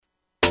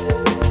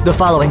The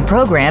following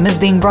program is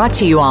being brought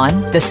to you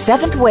on the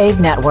Seventh Wave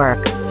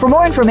Network. For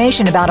more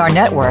information about our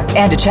network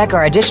and to check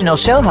our additional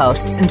show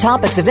hosts and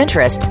topics of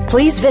interest,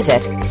 please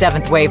visit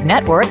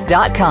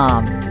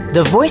seventhwavenetwork.com.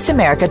 The Voice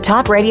America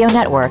Talk Radio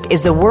Network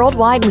is the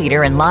worldwide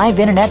leader in live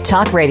Internet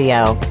talk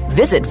radio.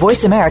 Visit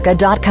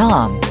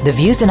voiceamerica.com. The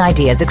views and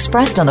ideas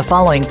expressed on the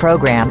following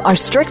program are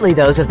strictly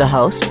those of the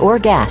host or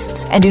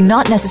guests and do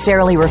not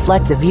necessarily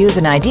reflect the views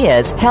and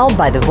ideas held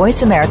by the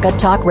Voice America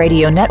Talk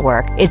Radio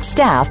Network, its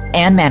staff,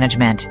 and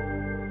management.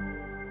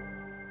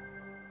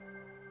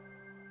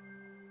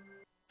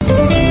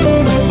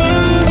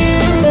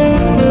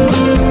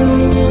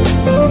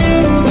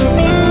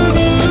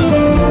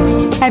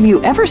 Have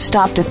you ever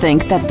stopped to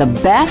think that the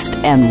best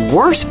and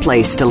worst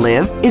place to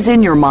live is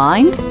in your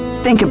mind?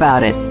 Think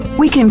about it.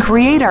 We can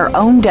create our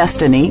own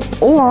destiny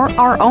or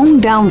our own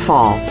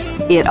downfall.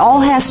 It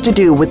all has to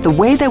do with the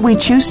way that we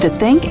choose to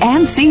think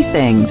and see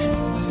things.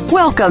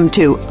 Welcome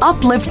to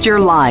Uplift Your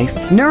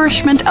Life,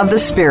 Nourishment of the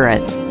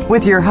Spirit,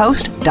 with your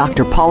host,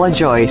 Dr. Paula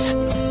Joyce.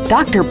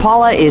 Dr.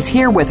 Paula is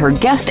here with her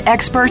guest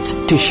experts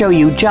to show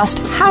you just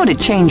how to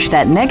change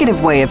that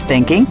negative way of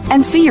thinking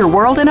and see your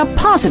world in a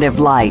positive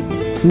light.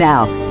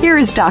 Now, here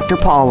is Dr.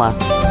 Paula.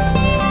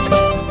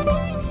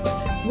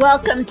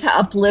 Welcome to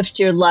Uplift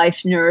Your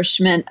Life,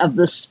 Nourishment of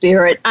the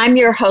Spirit. I'm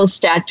your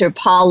host, Dr.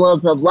 Paula,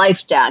 the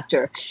Life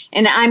Doctor,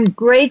 and I'm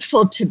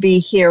grateful to be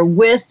here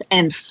with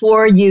and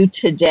for you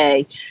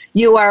today.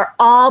 You are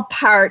all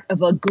part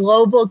of a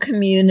global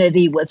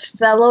community with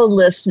fellow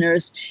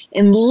listeners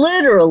in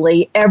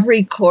literally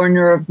every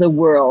corner of the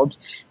world.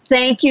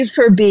 Thank you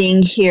for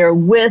being here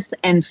with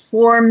and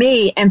for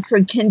me and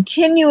for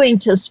continuing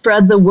to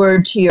spread the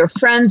word to your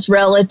friends,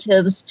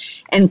 relatives,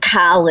 and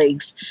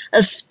colleagues.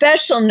 A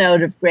special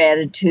note of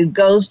gratitude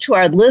goes to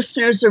our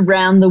listeners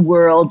around the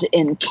world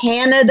in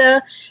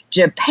Canada,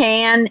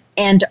 Japan,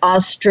 and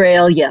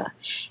Australia,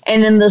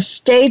 and in the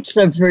states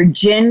of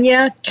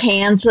Virginia,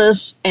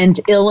 Kansas, and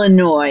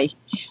Illinois.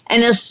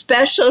 And a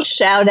special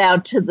shout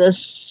out to the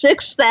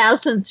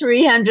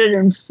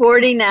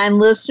 6,349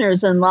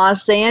 listeners in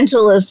Los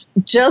Angeles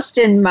just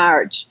in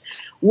March.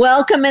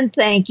 Welcome and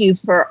thank you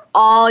for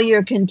all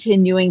your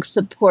continuing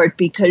support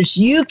because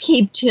you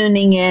keep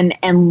tuning in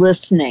and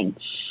listening.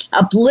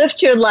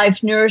 Uplift Your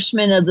Life,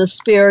 Nourishment of the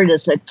Spirit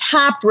is a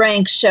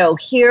top-ranked show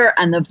here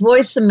on the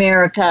Voice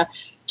America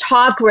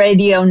Talk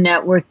Radio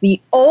Network,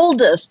 the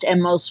oldest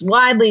and most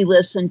widely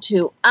listened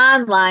to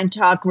online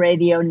talk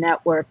radio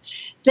network.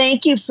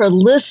 Thank you for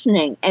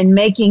listening and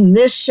making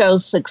this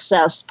show's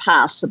success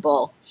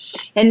possible.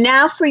 And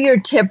now for your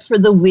tip for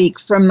the week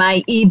from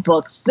my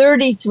ebook,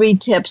 33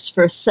 Tips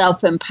for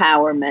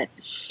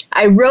Self-Empowerment.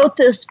 I wrote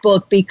this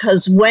book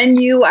because when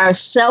you are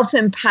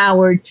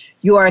self-empowered,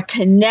 you are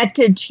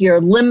connected to your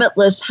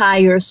limitless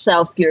higher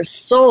self, your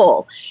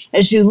soul.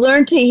 As you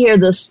learn to hear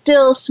the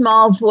still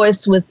small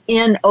voice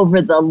within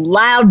over the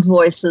loud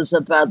voices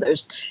of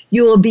others,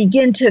 you will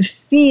begin to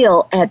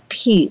feel at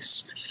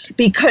peace.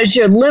 Because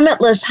your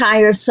limitless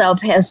higher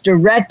self has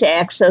direct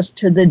access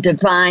to the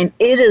divine,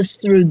 it is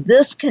through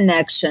this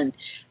connection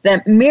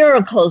that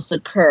miracles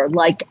occur,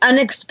 like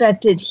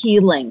unexpected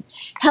healing,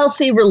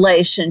 healthy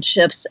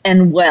relationships,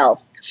 and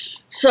wealth.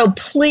 So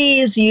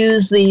please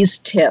use these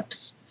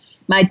tips.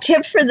 My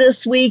tip for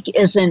this week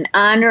is in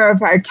honor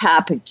of our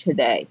topic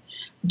today.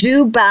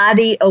 Do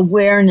body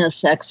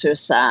awareness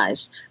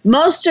exercise.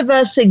 Most of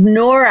us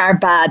ignore our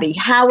body,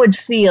 how it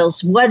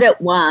feels, what it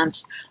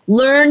wants.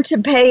 Learn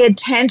to pay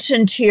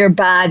attention to your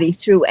body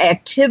through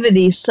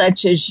activities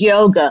such as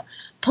yoga,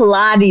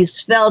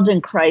 Pilates,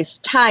 Feldenkrais,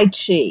 Tai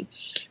Chi.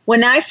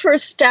 When I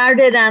first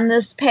started on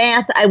this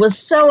path, I was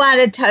so out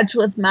of touch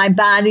with my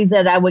body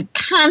that I would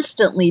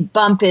constantly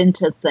bump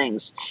into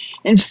things.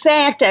 In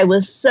fact, I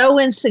was so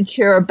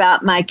insecure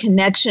about my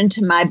connection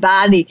to my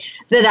body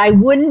that I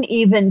wouldn't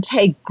even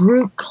take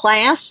group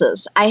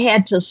classes. I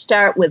had to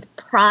start with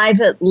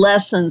private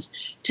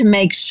lessons to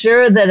make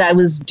sure that I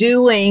was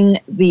doing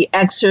the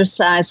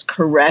exercise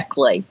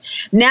correctly.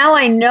 Now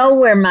I know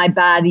where my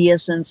body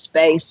is in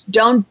space.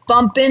 Don't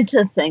bump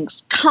into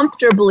things.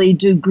 Comfortably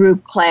do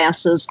group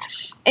classes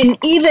and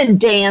even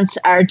dance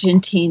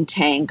Argentine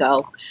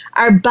tango.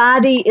 Our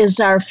body is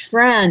our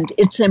friend.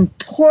 It's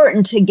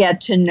important to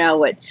get to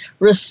know it,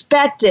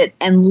 respect it,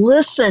 and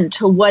listen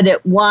to what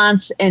it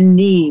wants and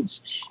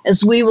needs.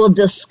 As we will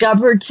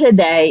discover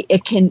today,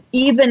 it can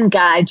even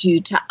guide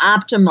you to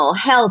optimal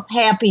health,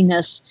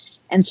 happiness,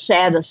 and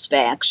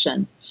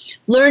satisfaction.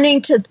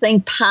 Learning to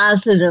think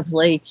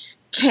positively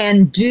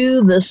can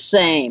do the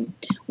same,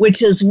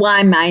 which is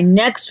why my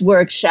next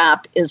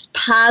workshop is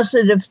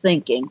Positive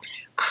Thinking.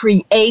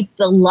 Create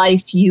the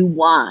life you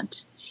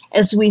want.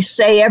 As we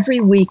say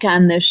every week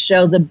on this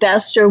show, the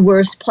best or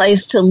worst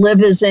place to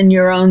live is in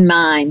your own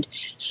mind.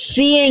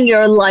 Seeing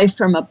your life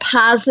from a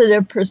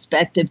positive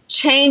perspective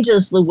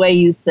changes the way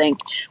you think,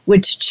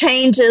 which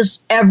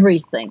changes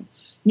everything.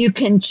 You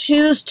can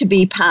choose to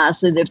be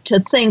positive, to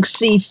think,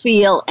 see,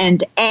 feel,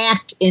 and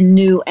act in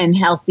new and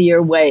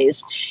healthier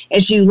ways.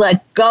 As you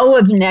let go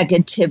of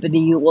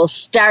negativity, you will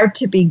start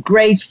to be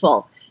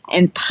grateful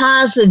and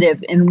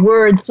positive in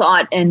word,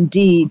 thought, and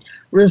deed,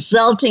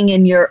 resulting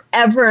in your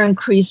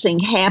ever-increasing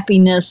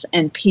happiness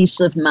and peace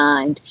of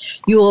mind.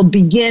 You will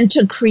begin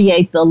to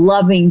create the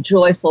loving,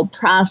 joyful,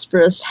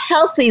 prosperous,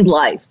 healthy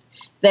life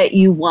that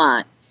you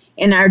want.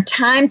 In our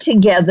time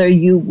together,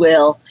 you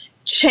will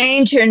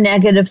change your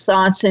negative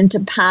thoughts into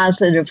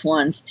positive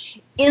ones,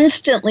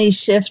 instantly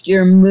shift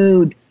your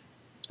mood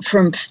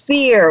from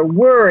fear,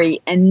 worry,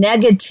 and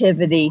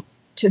negativity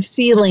to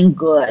feeling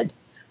good.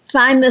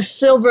 Find the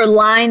silver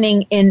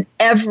lining in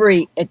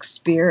every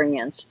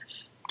experience.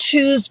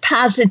 Choose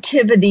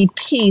positivity,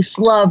 peace,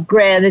 love,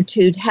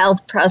 gratitude,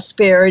 health,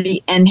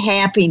 prosperity, and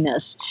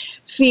happiness.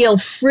 Feel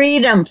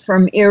freedom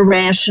from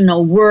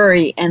irrational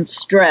worry and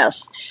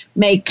stress.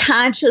 Make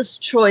conscious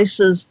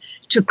choices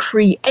to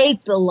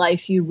create the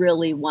life you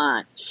really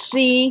want.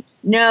 See,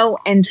 know,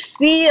 and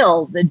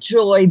feel the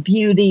joy,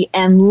 beauty,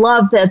 and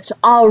love that's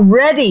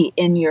already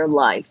in your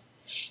life.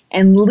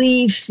 And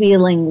leave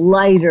feeling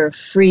lighter,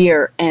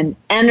 freer, and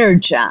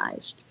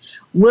energized.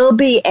 We'll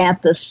be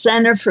at the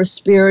Center for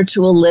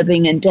Spiritual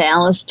Living in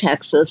Dallas,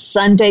 Texas,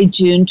 Sunday,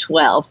 June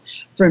 12,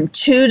 from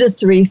 2 to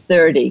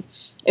 3:30.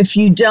 If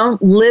you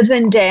don't live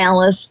in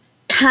Dallas,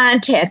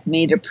 contact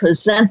me to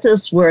present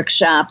this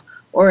workshop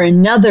or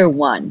another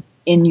one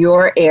in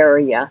your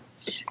area.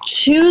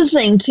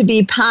 Choosing to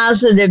be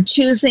positive,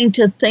 choosing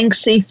to think,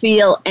 see,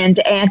 feel, and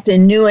act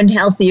in new and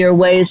healthier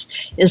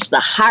ways is the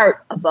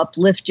heart of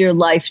Uplift Your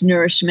Life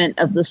Nourishment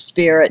of the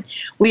Spirit.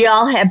 We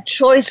all have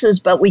choices,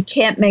 but we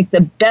can't make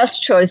the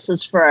best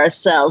choices for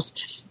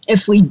ourselves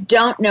if we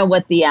don't know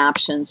what the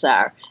options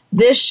are.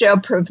 This show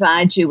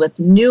provides you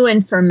with new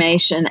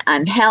information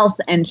on health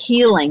and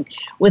healing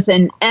with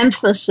an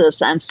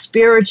emphasis on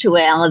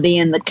spirituality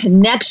and the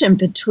connection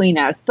between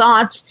our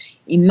thoughts,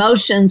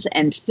 emotions,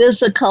 and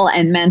physical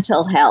and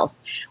mental health.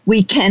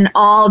 We can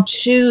all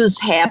choose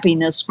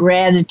happiness,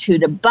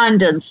 gratitude,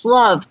 abundance,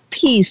 love,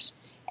 peace,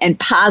 and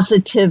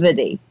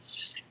positivity.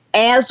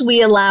 As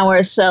we allow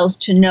ourselves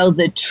to know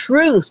the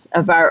truth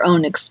of our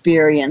own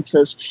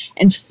experiences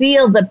and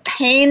feel the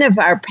pain of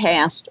our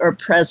past or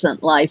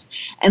present life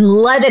and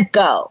let it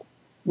go,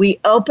 we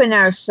open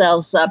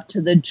ourselves up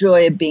to the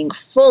joy of being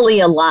fully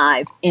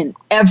alive in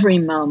every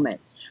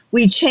moment.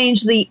 We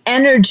change the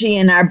energy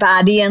in our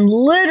body and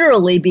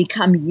literally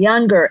become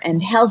younger and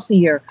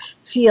healthier,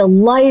 feel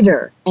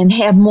lighter, and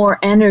have more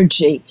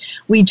energy.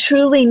 We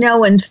truly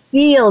know and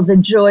feel the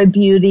joy,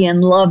 beauty,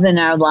 and love in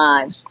our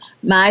lives.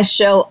 My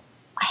show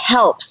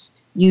helps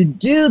you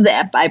do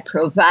that by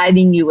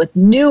providing you with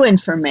new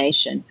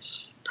information,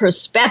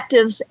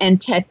 perspectives and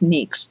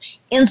techniques,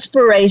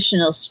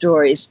 inspirational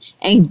stories,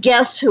 and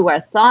guests who are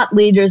thought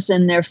leaders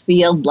in their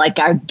field, like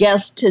our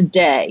guest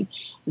today,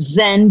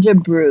 Zen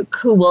DeBrucke,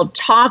 who will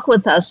talk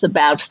with us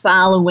about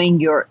following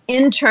your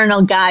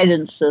internal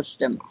guidance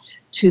system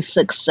to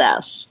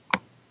success.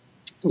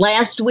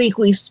 Last week,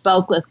 we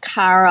spoke with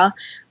Cara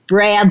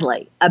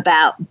Bradley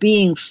about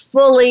being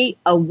fully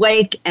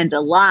awake and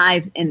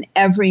alive in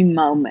every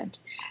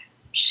moment.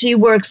 She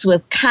works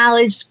with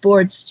college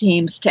sports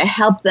teams to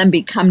help them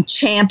become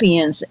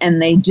champions,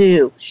 and they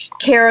do.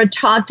 Cara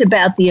talked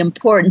about the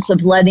importance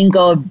of letting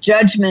go of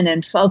judgment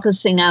and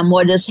focusing on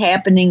what is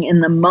happening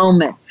in the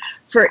moment.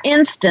 For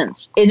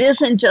instance, it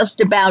isn't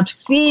just about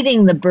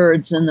feeding the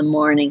birds in the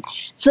morning.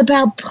 It's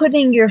about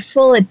putting your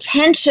full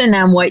attention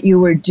on what you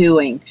were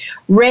doing,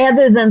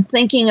 rather than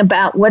thinking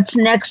about what's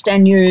next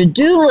on your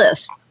to-do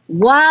list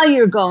while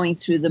you're going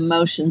through the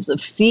motions of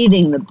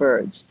feeding the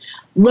birds.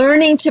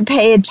 Learning to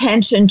pay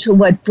attention to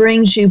what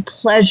brings you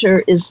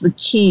pleasure is the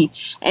key,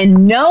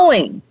 and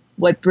knowing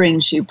what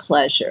brings you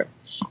pleasure.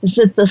 Is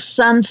it the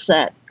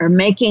sunset or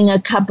making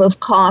a cup of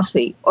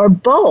coffee or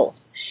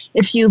both?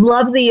 If you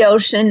love the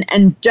ocean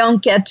and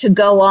don't get to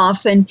go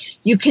often,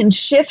 you can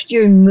shift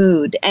your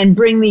mood and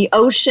bring the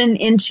ocean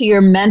into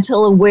your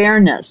mental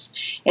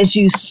awareness. As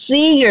you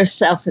see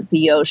yourself at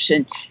the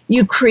ocean,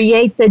 you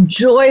create the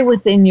joy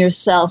within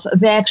yourself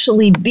of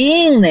actually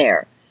being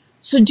there.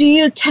 So do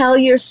you tell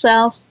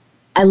yourself,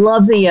 I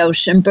love the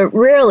ocean, but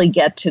rarely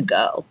get to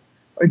go?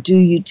 Or do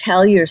you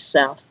tell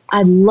yourself,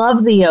 I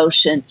love the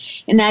ocean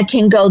and I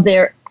can go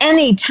there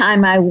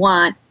anytime I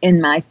want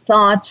in my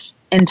thoughts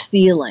and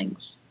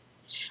feelings?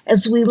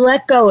 As we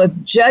let go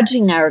of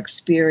judging our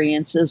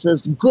experiences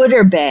as good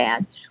or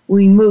bad,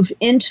 we move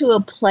into a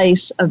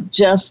place of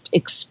just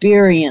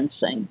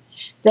experiencing.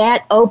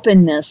 That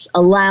openness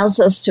allows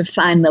us to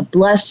find the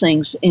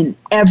blessings in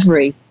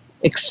every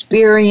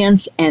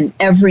experience and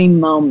every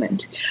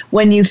moment.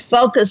 When you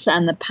focus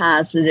on the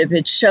positive,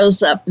 it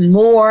shows up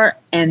more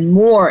and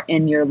more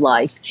in your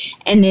life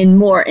and in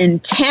more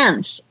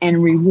intense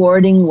and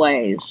rewarding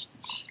ways.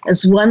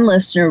 As one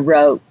listener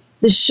wrote,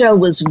 the show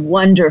was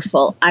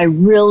wonderful. I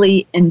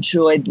really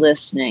enjoyed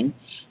listening.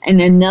 And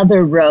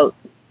another wrote,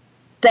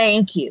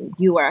 thank you.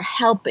 You are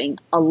helping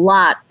a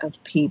lot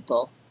of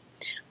people.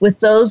 With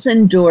those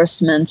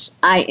endorsements,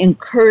 I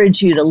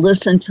encourage you to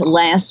listen to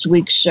last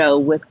week's show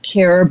with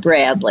Kara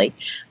Bradley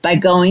by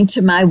going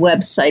to my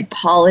website,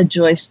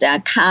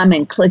 paulajoyce.com,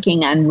 and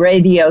clicking on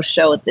radio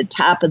show at the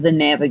top of the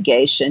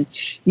navigation.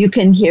 You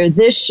can hear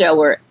this show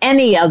or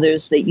any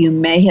others that you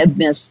may have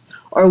missed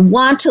or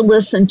want to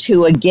listen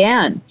to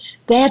again.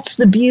 That's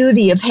the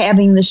beauty of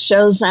having the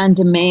shows on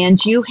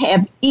demand. You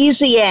have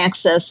easy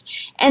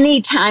access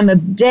any time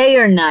of day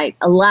or night,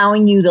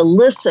 allowing you to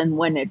listen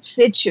when it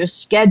fits your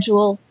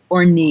schedule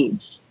or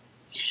needs.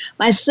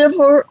 My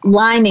silver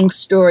lining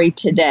story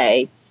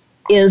today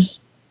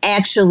is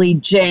actually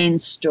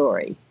Jane's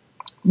story.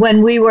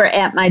 When we were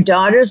at my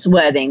daughter's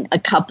wedding a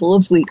couple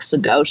of weeks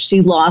ago,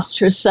 she lost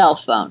her cell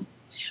phone.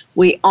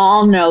 We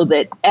all know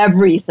that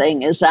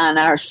everything is on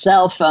our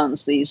cell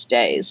phones these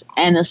days,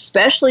 and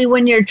especially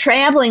when you're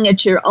traveling,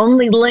 it's your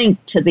only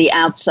link to the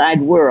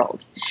outside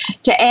world.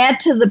 To add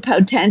to the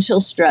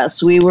potential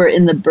stress, we were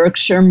in the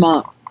Berkshire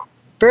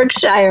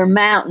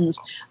Mountains,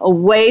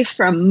 away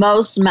from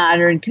most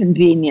modern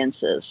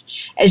conveniences.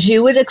 As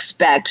you would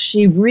expect,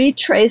 she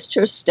retraced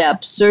her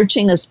steps,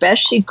 searching as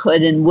best she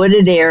could in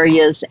wooded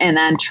areas and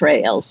on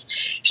trails.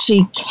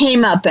 She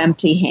came up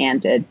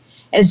empty-handed.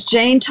 As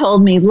Jane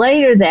told me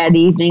later that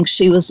evening,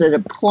 she was at a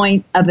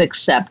point of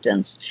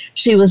acceptance.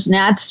 She was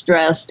not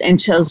stressed and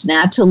chose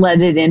not to let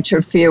it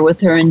interfere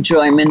with her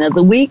enjoyment of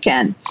the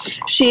weekend.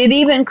 She had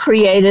even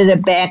created a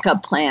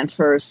backup plan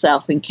for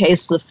herself in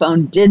case the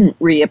phone didn't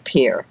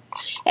reappear.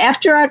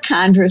 After our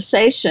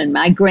conversation,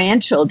 my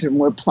grandchildren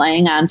were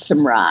playing on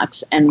some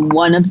rocks, and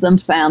one of them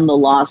found the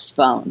lost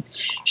phone.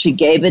 She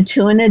gave it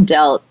to an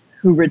adult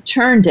who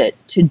returned it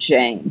to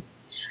Jane.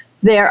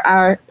 There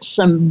are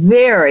some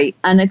very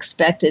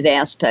unexpected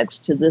aspects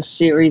to this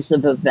series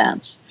of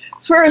events.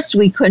 First,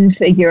 we couldn't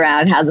figure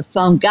out how the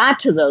phone got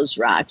to those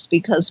rocks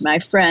because my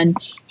friend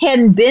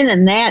hadn't been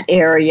in that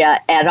area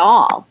at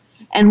all.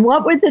 And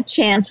what were the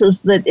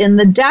chances that in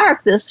the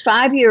dark, this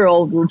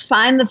 5-year-old would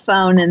find the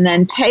phone and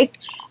then take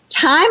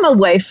time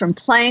away from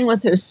playing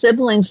with her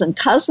siblings and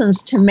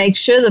cousins to make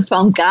sure the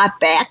phone got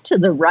back to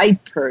the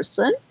right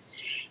person?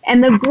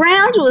 And the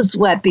ground was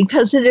wet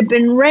because it had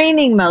been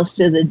raining most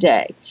of the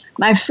day.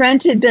 My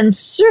friend had been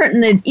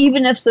certain that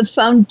even if the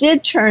phone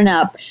did turn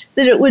up,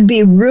 that it would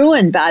be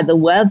ruined by the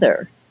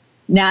weather.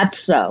 Not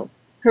so.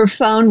 Her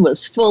phone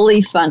was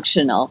fully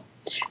functional.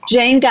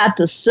 Jane got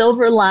the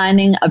silver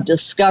lining of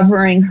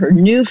discovering her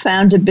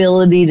newfound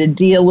ability to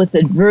deal with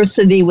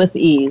adversity with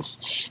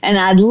ease. And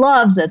I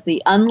love that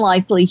the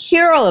unlikely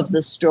hero of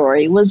the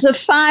story was a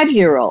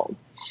 5-year-old.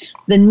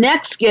 The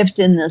next gift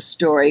in this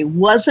story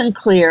wasn't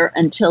clear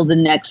until the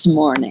next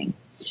morning.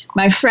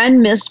 My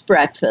friend missed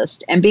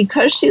breakfast, and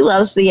because she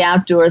loves the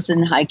outdoors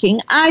and hiking,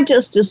 I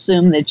just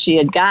assumed that she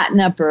had gotten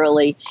up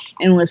early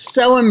and was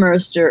so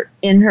immersed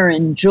in her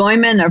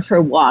enjoyment of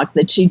her walk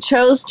that she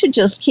chose to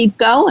just keep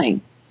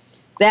going.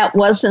 That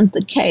wasn't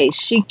the case.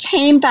 She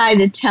came by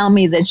to tell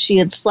me that she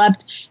had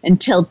slept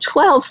until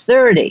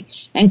 12:30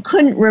 and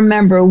couldn't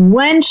remember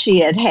when she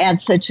had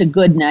had such a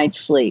good night's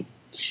sleep.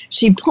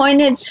 She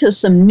pointed to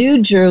some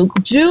new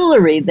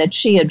jewelry that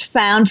she had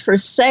found for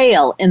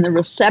sale in the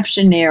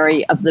reception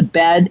area of the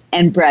bed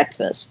and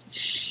breakfast.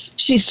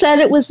 She said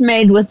it was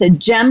made with a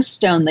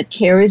gemstone that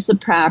carries the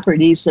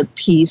properties of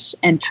peace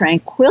and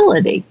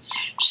tranquility.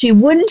 She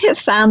wouldn't have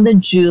found the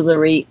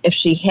jewelry if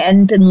she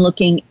hadn't been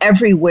looking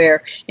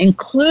everywhere,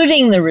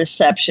 including the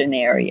reception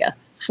area,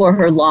 for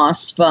her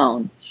lost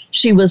phone.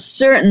 She was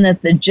certain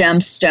that the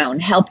gemstone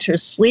helped her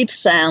sleep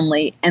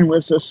soundly and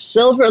was a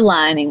silver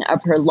lining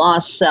of her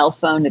lost cell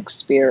phone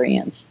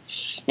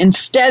experience.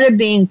 Instead of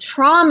being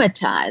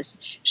traumatized,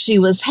 she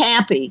was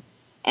happy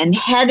and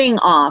heading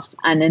off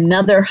on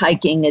another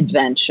hiking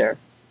adventure.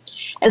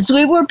 As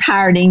we were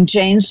parting,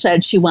 Jane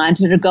said she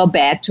wanted to go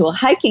back to a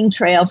hiking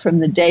trail from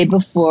the day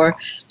before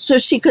so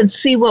she could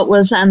see what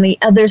was on the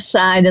other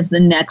side of the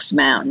next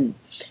mountain.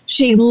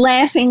 She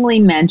laughingly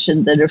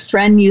mentioned that a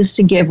friend used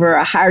to give her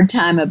a hard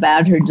time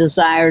about her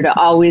desire to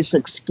always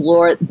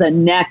explore the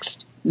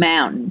next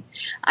mountain.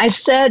 I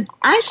said,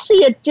 I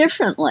see it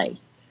differently.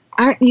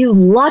 Aren't you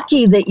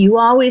lucky that you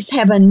always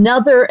have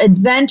another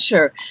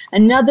adventure,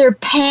 another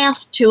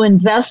path to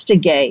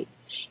investigate?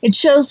 It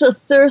shows a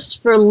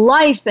thirst for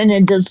life and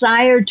a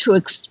desire to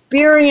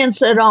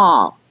experience it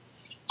all.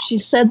 She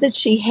said that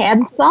she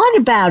hadn't thought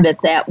about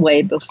it that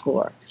way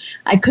before.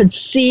 I could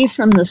see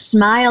from the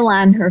smile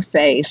on her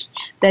face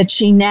that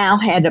she now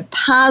had a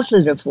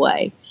positive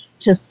way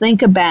to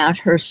think about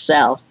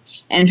herself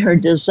and her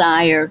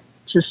desire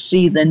to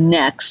see the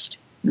next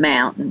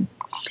mountain.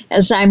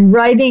 As I'm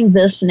writing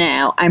this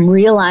now, I'm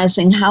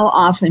realizing how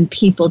often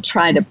people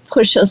try to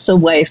push us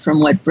away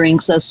from what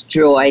brings us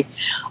joy.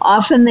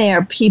 Often they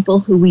are people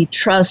who we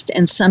trust,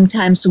 and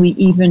sometimes we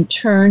even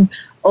turn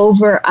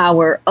over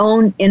our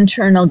own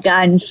internal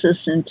guidance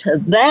system to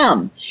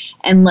them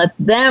and let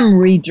them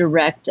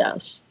redirect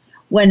us.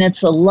 When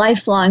it's a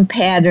lifelong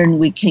pattern,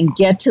 we can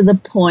get to the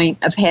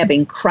point of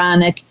having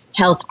chronic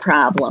health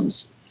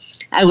problems.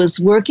 I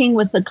was working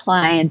with a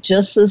client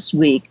just this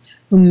week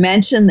who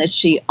mentioned that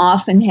she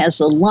often has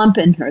a lump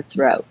in her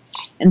throat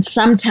and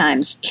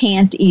sometimes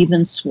can't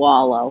even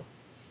swallow.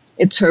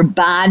 It's her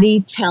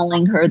body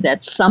telling her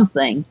that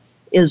something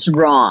is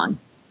wrong.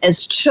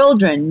 As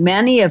children,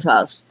 many of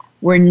us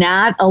were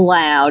not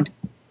allowed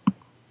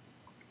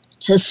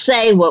to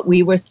say what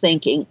we were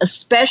thinking,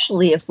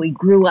 especially if we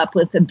grew up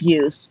with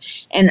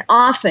abuse, and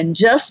often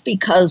just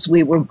because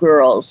we were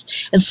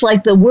girls. It's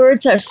like the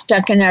words are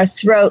stuck in our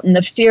throat and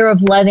the fear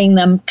of letting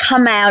them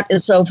come out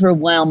is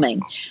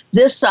overwhelming.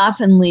 This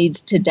often leads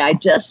to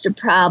digestive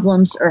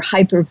problems or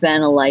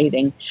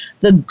hyperventilating.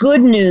 The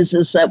good news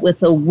is that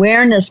with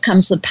awareness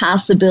comes the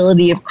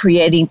possibility of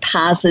creating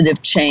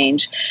positive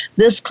change.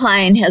 This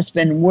client has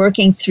been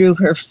working through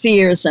her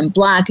fears and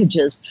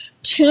blockages,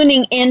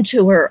 tuning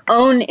into her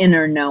own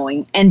inner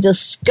knowing and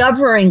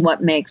discovering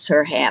what makes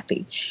her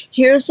happy.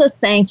 Here's a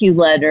thank you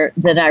letter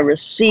that I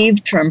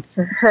received from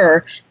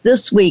her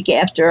this week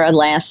after our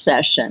last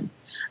session.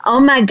 Oh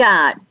my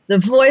God, the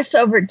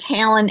voiceover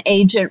talent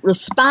agent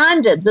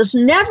responded. This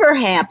never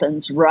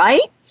happens,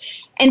 right?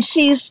 And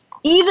she's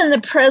even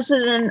the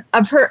president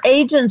of her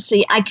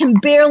agency. I can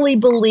barely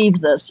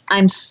believe this.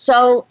 I'm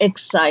so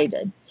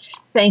excited.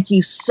 Thank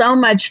you so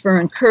much for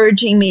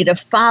encouraging me to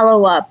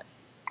follow up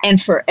and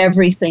for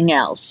everything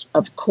else,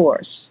 of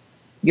course.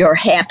 Your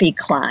happy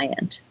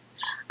client.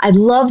 I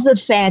love the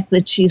fact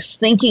that she's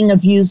thinking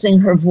of using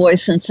her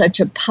voice in such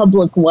a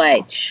public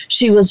way.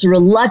 She was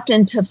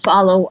reluctant to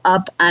follow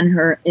up on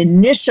her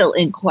initial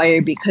inquiry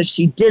because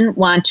she didn't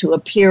want to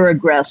appear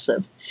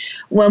aggressive.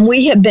 When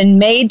we have been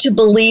made to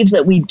believe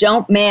that we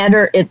don't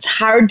matter, it's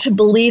hard to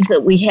believe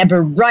that we have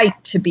a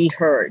right to be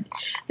heard.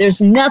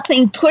 There's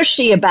nothing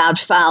pushy about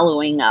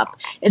following up.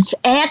 It's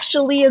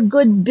actually a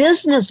good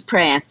business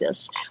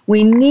practice.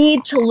 We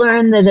need to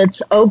learn that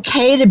it's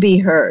okay to be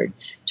heard,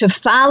 to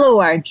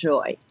follow our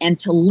joy, and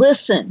to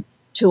listen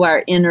to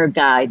our inner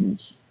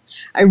guidance.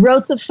 I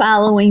wrote the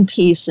following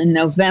piece in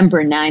November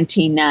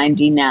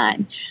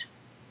 1999.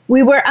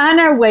 We were on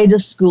our way to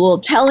school,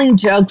 telling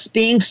jokes,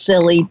 being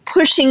silly,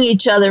 pushing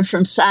each other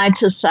from side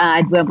to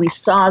side when we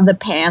saw the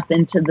path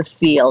into the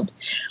field.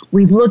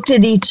 We looked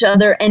at each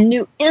other and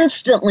knew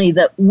instantly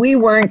that we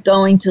weren't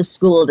going to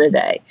school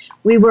today.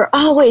 We were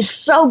always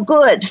so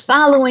good,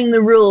 following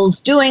the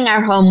rules, doing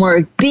our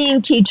homework,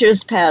 being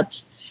teachers'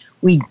 pets.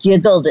 We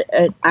giggled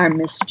at our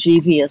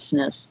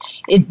mischievousness.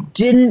 It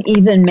didn't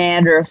even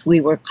matter if we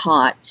were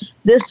caught.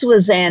 This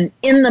was an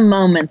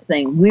in-the-moment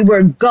thing. We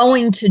were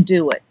going to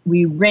do it.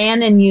 We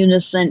ran in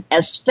unison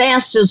as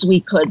fast as we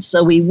could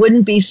so we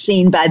wouldn't be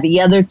seen by the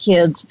other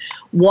kids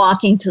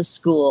walking to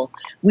school.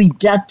 We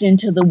ducked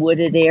into the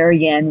wooded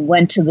area and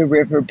went to the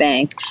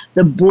riverbank.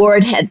 The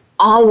board had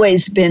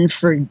always been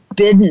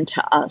forbidden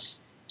to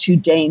us. Too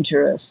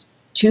dangerous,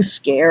 too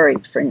scary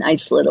for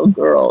nice little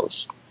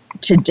girls.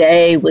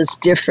 Today was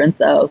different,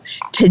 though.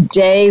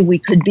 Today we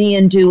could be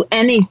and do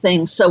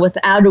anything, so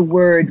without a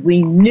word,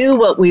 we knew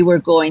what we were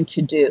going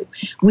to do.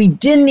 We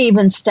didn't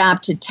even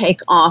stop to take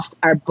off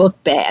our book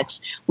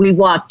bags. We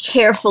walked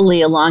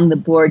carefully along the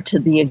board to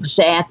the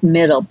exact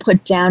middle,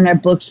 put down our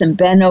books and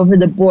bent over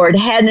the board,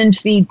 head and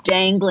feet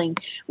dangling.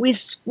 We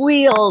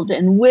squealed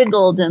and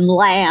wiggled and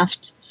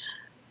laughed.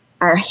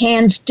 Our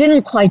hands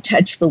didn't quite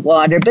touch the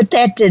water, but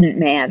that didn't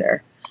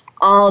matter.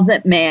 All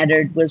that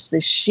mattered was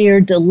the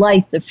sheer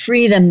delight, the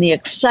freedom, the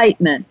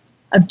excitement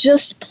of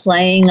just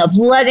playing, of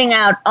letting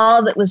out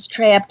all that was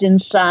trapped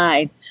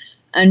inside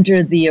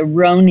under the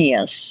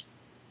erroneous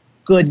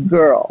good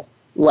girl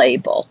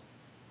label.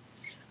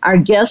 Our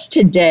guest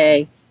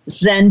today,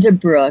 Zen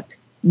DeBrucke,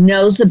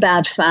 knows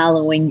about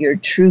following your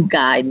true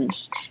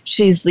guidance.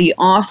 She's the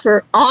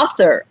author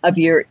of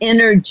Your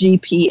Inner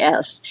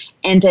GPS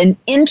and an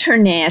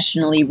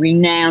internationally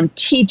renowned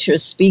teacher,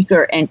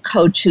 speaker, and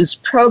coach whose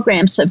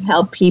programs have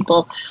helped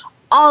people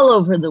all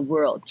over the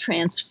world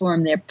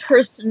transform their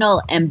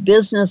personal and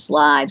business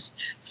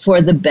lives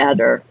for the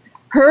better.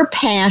 Her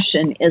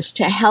passion is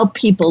to help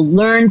people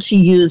learn to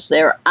use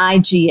their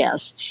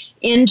IGS,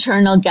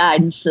 internal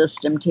guidance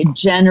system, to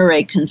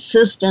generate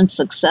consistent,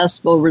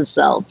 successful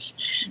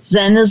results.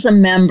 Zen is a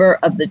member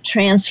of the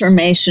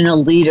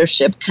Transformational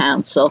Leadership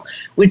Council,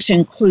 which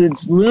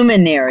includes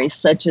luminaries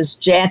such as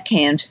Jack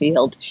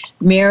Canfield,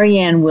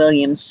 Marianne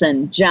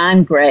Williamson,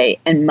 John Gray,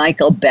 and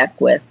Michael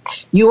Beckwith.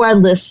 You are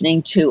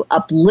listening to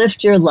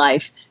Uplift Your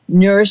Life,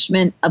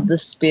 Nourishment of the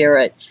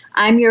Spirit.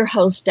 I'm your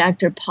host,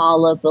 Dr.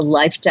 Paula, the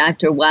Life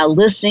Doctor. While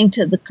listening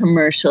to the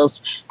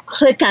commercials,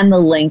 click on the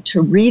link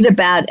to read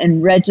about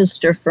and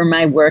register for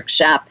my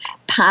workshop,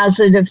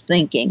 Positive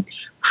Thinking,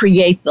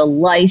 Create the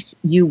Life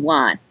You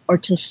Want, or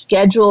to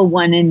schedule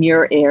one in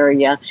your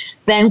area.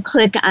 Then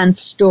click on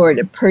Store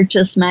to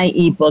purchase my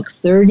ebook,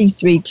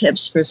 33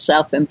 Tips for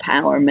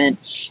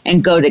Self-Empowerment,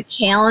 and go to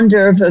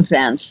Calendar of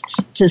Events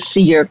to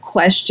see your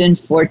question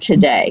for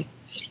today.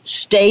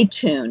 Stay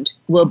tuned.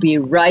 We'll be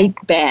right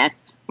back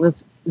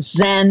with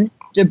Zen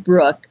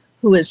DeBrucke,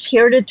 who is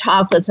here to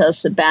talk with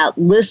us about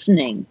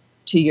listening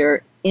to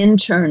your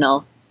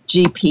internal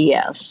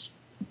GPS.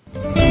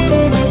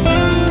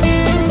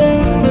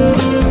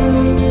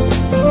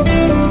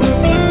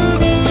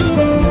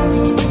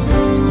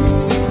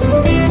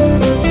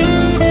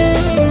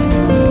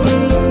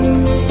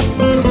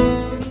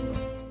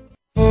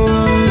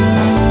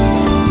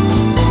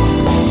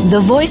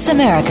 the Voice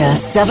America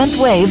 7th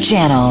Wave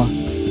Channel.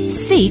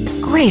 Seek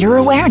greater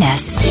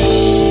awareness.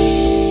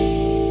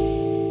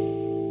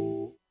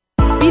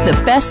 Be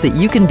the best that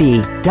you can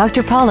be.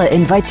 Dr. Paula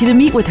invites you to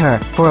meet with her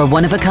for a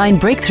one-of-a-kind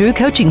breakthrough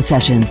coaching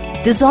session.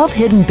 Dissolve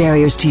hidden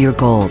barriers to your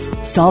goals,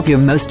 solve your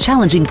most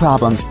challenging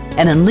problems,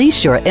 and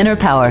unleash your inner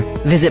power.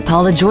 Visit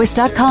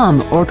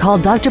paulajoyce.com or call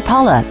Dr.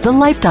 Paula, the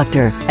Life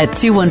Doctor, at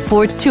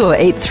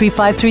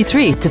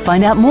 214-208-3533 to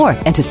find out more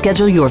and to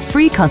schedule your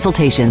free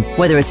consultation.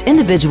 Whether it's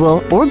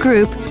individual or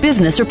group,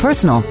 business or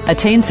personal,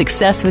 attain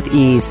success with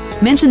ease.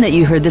 Mention that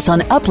you heard this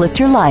on Uplift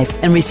Your Life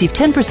and receive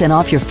 10%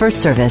 off your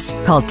first service.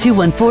 Call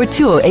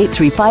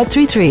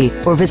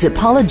 214-208-3533 or visit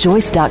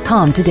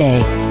paulajoyce.com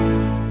today.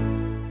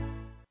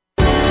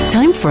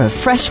 Time for a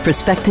fresh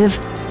perspective.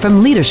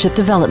 From leadership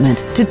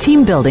development to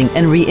team building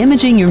and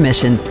re-imaging your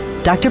mission,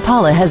 Dr.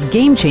 Paula has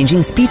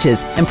game-changing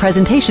speeches and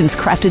presentations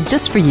crafted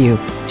just for you.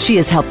 She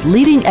has helped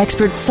leading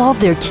experts solve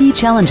their key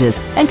challenges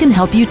and can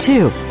help you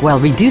too, while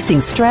reducing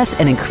stress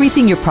and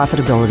increasing your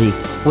profitability.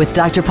 With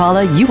Dr.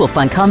 Paula, you will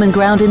find common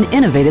ground and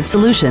innovative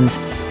solutions.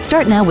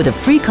 Start now with a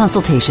free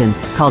consultation.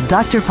 Call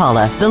Dr.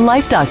 Paula, the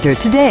Life Doctor,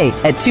 today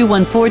at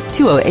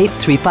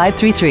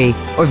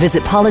 214-208-3533 or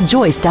visit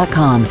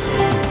paulajoyce.com.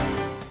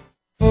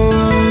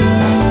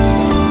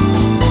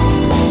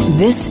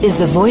 This is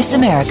the Voice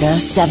America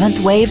 7th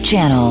Wave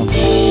Channel.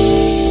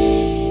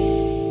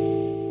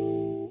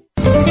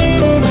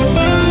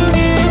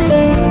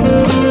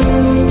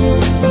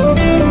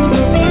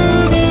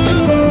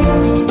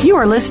 You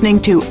are listening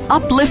to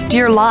Uplift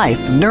Your Life,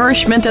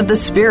 Nourishment of the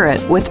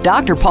Spirit with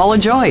Dr. Paula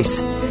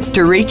Joyce.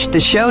 To reach the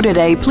show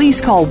today,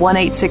 please call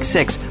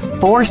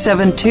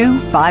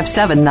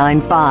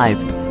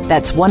 1-866-472-5795.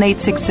 That's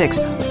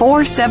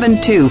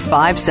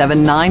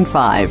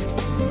 1-866-472-5795.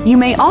 You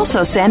may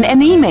also send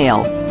an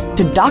email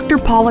to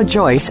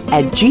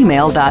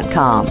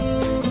drpaulajoyce@gmail.com.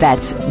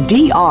 That's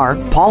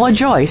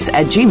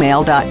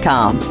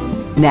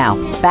drpaulajoyce@gmail.com. Now,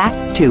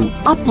 back to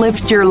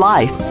Uplift Your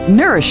Life,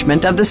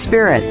 Nourishment of the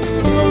Spirit.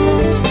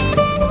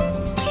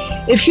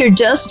 If you're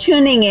just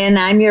tuning in,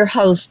 I'm your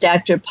host,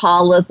 Dr.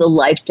 Paula, the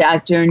Life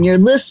Doctor, and you're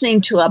listening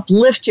to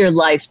Uplift Your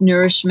Life,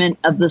 Nourishment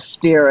of the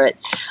Spirit.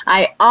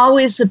 I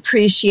always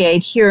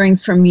appreciate hearing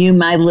from you,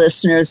 my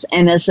listeners,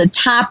 and as a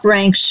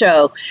top-ranked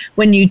show,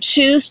 when you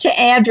choose to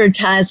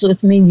advertise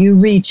with me, you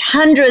reach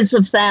hundreds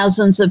of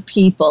thousands of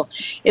people.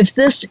 If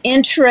this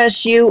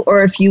interests you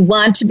or if you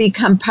want to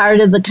become part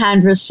of the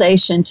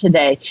conversation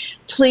today,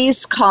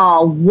 please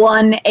call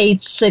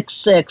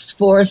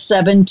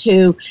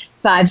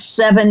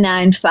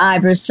 1-866-472-5795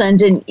 or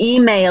send an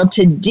email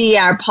to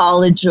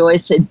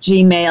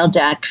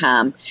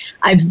drpaulajoyce@gmail.com.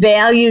 I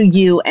value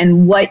you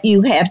and what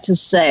you have to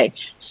say,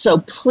 so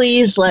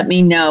please let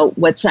me know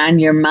what's on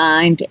your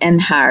mind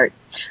and heart.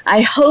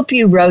 I hope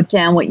you wrote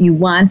down what you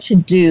want to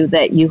do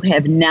that you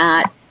have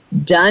not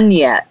done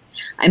yet.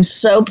 I'm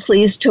so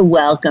pleased to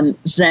welcome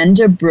Zen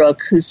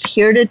DeBrucke, who's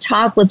here to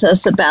talk with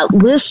us about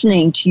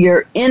listening to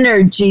your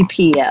inner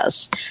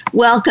GPS.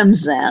 Welcome,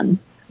 Zen.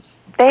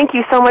 Thank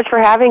you so much for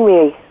having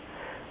me.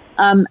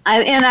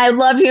 I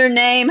love your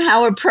name.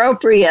 How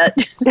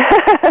appropriate.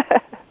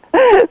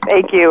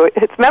 Thank you.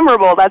 It's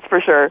memorable, that's for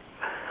sure.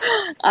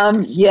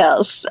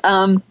 Yes,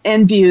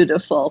 and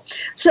beautiful.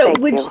 So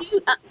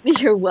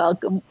you're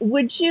welcome.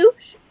 Would you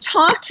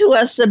talk to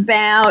us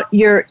about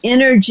your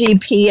inner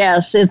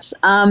GPS? It's,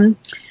 I'm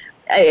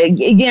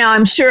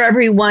sure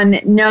everyone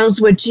knows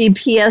what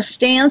GPS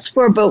stands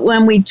for, but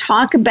when we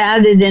talk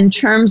about it in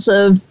terms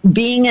of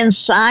being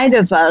inside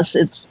of us,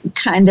 it's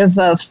kind of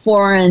a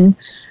foreign,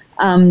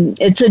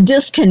 it's a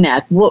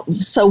disconnect.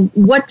 So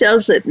what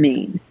does it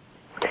mean?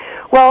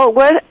 Well,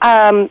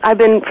 I've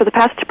been, for the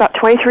past about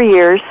 23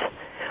 years,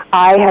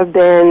 I have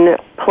been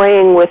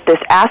playing with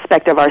this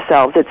aspect of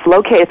ourselves. It's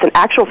an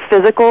actual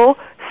physical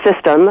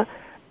system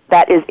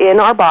that is in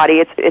our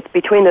body. It's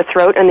between the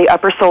throat and the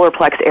upper solar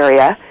plex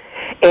area.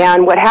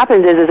 And what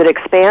happens is it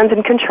expands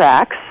and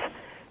contracts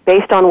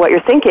based on what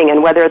you're thinking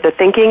and whether the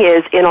thinking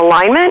is in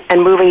alignment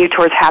and moving you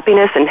towards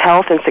happiness and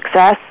health and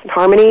success and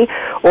harmony,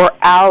 or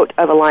out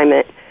of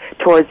alignment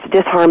towards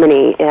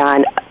disharmony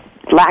and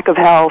lack of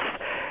health,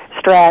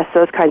 stress,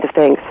 those kinds of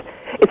things.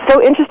 It's so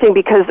interesting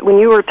because when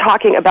you were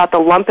talking about the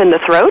lump in the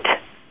throat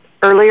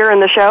earlier in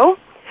the show,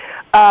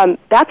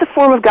 that's a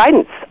form of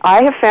guidance.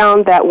 I have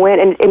found that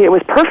and it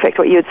was perfect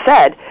what you had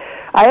said,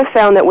 I have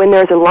found that when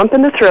there's a lump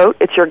in the throat,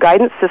 it's your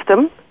guidance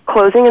system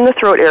closing in the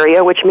throat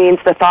area, which means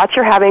the thoughts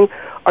you're having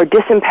are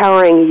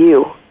disempowering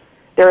you.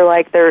 They're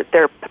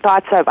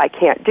thoughts of, I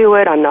can't do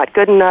it, I'm not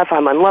good enough,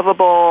 I'm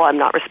unlovable, I'm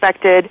not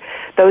respected.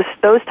 Those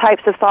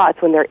types of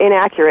thoughts, when they're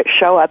inaccurate,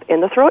 show up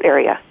in the throat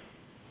area.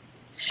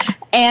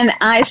 And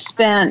I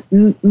spent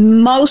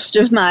most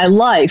of my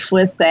life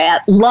with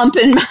that lump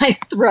in my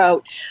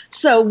throat.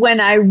 So when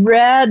I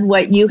read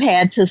what you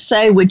had to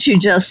say, what you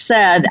just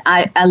said,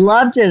 I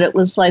loved it. It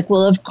was like,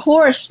 well, of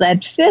course,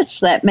 that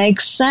fits. That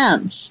makes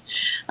sense.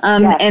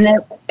 Yes.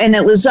 And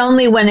it was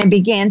only when I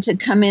began to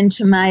come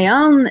into my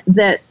own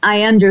that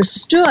I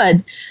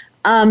understood.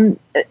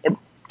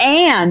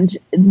 And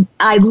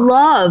I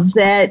love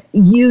that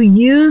you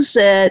use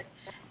it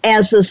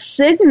as a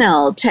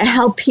signal to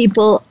help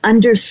people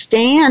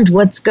understand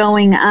what's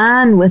going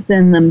on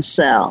within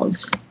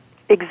themselves.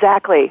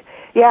 Exactly.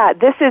 Yeah,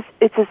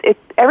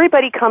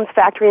 everybody comes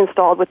factory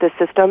installed with this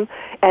system,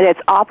 and it's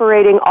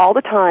operating all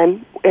the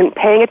time and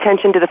paying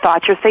attention to the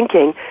thoughts you're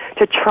thinking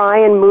to try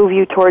and move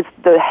you towards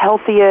the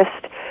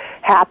healthiest,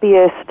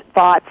 happiest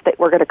thoughts that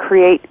we're going to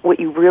create what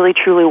you really,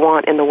 truly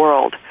want in the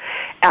world.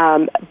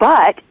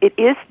 But it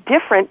is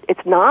different.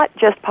 It's not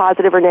just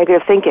positive or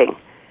negative thinking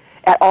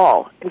at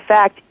all. In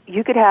fact,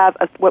 you could have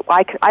what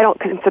I don't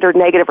consider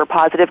negative or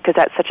positive because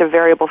that's such a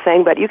variable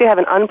thing, but you could have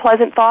an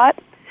unpleasant thought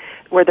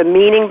where the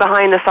meaning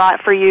behind the thought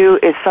for you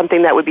is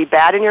something that would be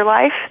bad in your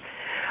life,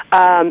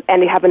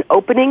 and you have an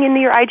opening in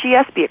your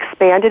IGS be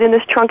expanded in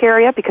this trunk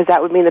area because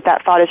that would mean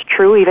that thought is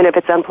true even if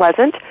it's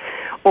unpleasant.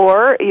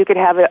 Or you could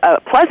have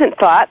a pleasant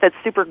thought that's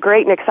super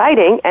great and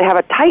exciting and have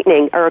a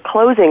tightening or a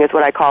closing is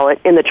what I call it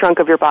in the trunk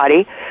of your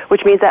body,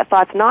 which means that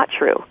thought's not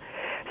true.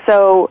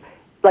 So,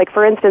 like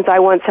for instance, I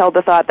once held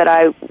the thought that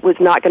I was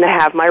not going to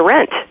have my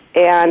rent,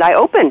 and I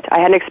opened. I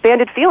had an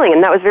expanded feeling,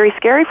 and that was very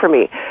scary for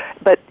me.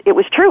 But it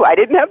was true. I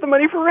didn't have the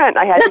money for rent.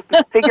 I had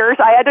to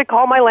I had to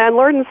call my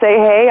landlord and say,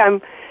 "Hey,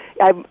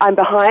 I'm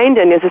behind,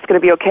 and is this going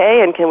to be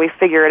okay? And can we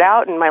figure it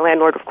out?" And my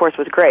landlord, of course,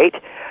 was great.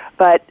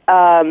 But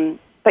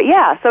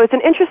yeah, so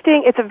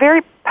it's a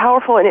very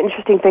powerful and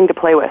interesting thing to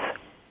play with.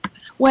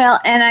 Well,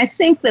 and I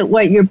think that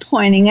what you're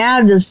pointing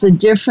out is the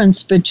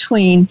difference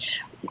between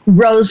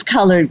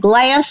rose-colored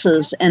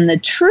glasses and the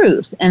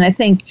truth. And I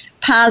think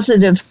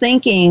positive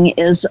thinking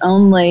is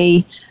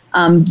only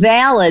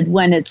valid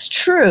when it's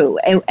true.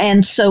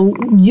 And so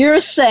you're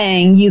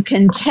saying you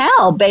can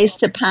tell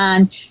based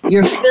upon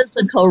your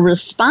physical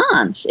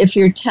response if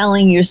you're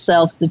telling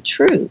yourself the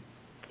truth.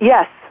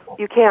 Yes,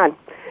 you can.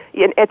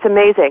 It's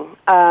amazing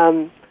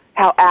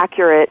how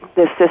accurate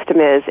this system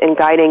is in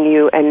guiding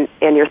you and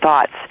your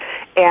thoughts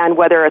and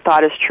whether a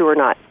thought is true or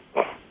not.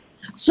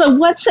 So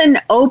what's an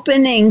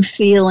opening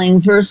feeling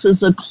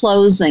versus a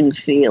closing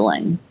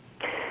feeling?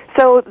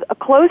 So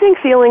closing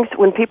feelings,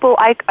 when people,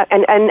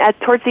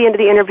 towards the end of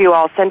the interview,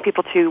 I'll send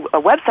people to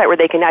a website where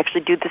they can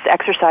actually do this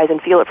exercise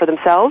and feel it for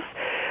themselves.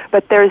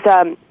 But there's,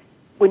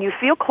 when you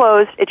feel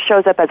closed, it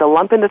shows up as a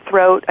lump in the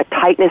throat, a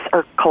tightness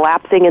or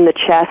collapsing in the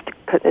chest.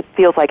 It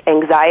feels like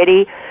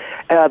anxiety,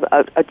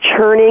 a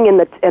churning in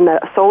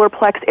the solar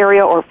plex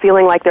area, or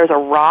feeling like there's a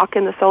rock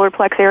in the solar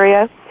plex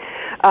area.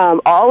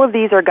 All of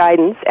these are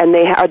guidance, and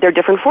they're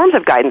different forms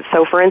of guidance.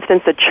 So, for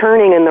instance, the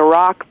churning and the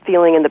rock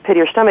feeling in the pit of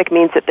your stomach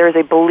means that there's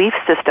a belief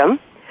system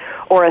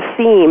or a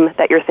theme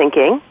that you're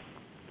thinking.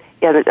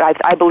 Yeah,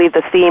 I believe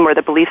the theme or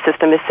the belief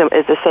system is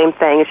the same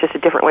thing. It's just a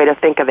different way to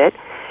think of it.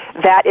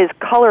 That is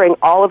coloring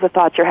all of the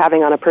thoughts you're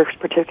having on a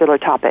particular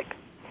topic.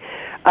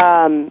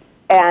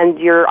 And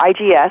your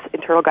IGS,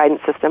 internal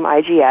guidance system,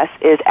 IGS,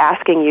 is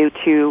asking you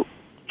to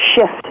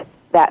shift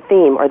that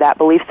theme or that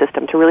belief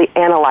system, to really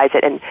analyze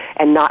it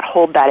and not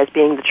hold that as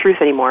being the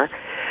truth anymore.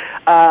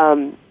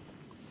 So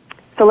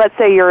let's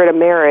say you're in a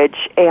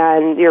marriage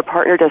and your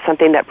partner does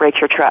something that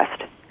breaks your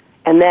trust.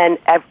 And then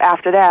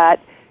after that,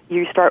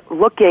 you start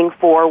looking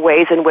for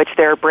ways in which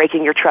they're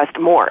breaking your trust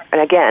more.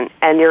 And again,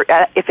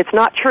 if it's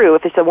not true,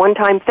 if it's a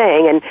one-time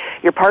thing and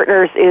your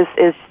partner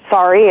is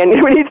sorry and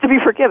needs to be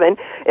forgiven,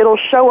 it'll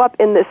show up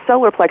in this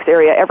solar plex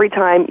area every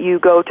time you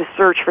go to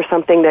search for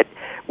something that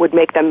would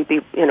make them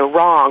be,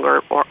 wrong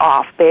or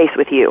off base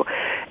with you.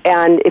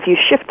 And if you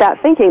shift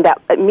that thinking,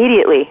 that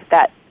immediately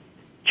that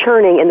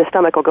churning in the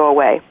stomach will go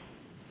away.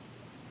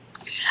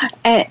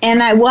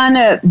 And I want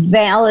to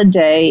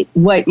validate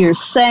what you're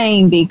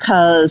saying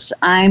because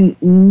I'm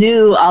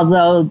new,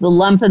 although the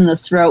lump in the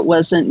throat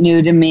wasn't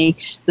new to me.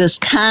 This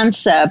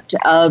concept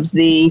of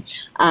the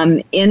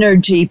inner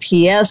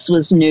GPS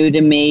was new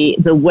to me,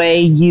 the way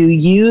you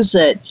use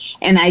it.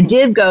 And I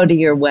did go to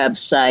your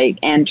website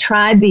and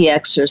tried the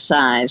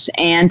exercise,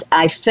 and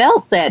I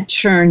felt that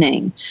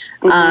churning.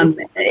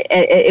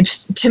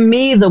 Mm-hmm. To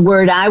me, the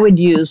word I would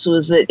use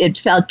was that it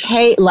felt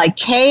like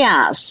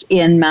chaos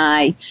in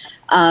my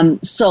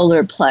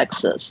solar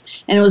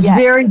plexus, and it was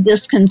very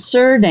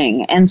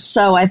disconcerting. And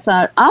so I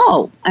thought,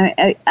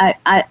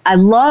 I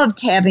loved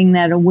having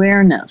that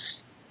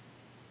awareness.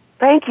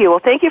 Thank you. Well,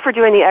 thank you for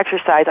doing the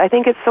exercise. I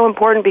think it's so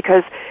important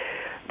because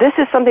this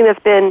is something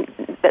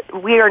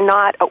that we are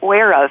not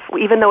aware of,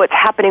 even though it's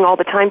happening all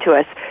the time to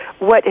us.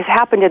 What has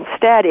happened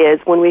instead is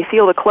when we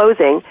feel the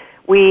closing,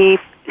 we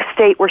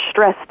state we're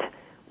stressed,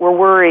 we're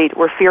worried,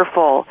 we're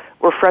fearful,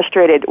 we're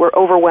frustrated, we're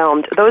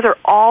overwhelmed. Those are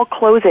all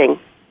closing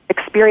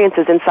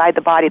experiences inside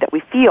the body that we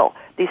feel.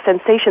 These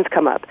sensations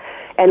come up.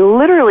 And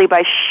literally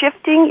by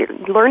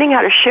learning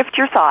how to shift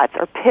your thoughts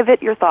or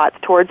pivot your thoughts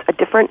towards a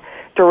different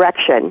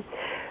direction,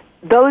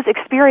 those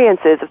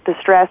experiences of the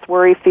stress,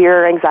 worry,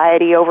 fear,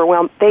 anxiety,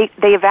 overwhelm, they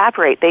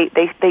evaporate.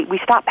 We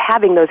stop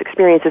having those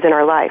experiences in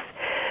our life.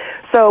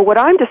 So what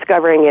I'm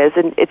discovering is,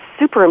 and it's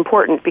super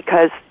important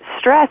because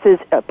stress is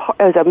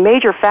a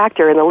major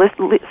factor in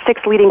the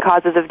 6 leading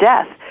causes of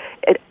death,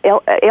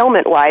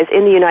 ailment-wise,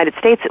 in the United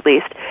States at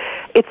least.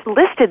 it's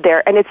listed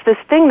there, and it's this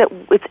thing that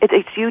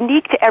it's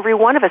unique to every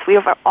one of us. We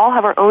all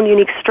have our own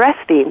unique stress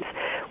themes.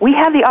 We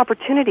have the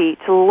opportunity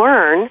to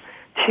learn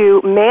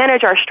to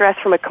manage our stress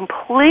from a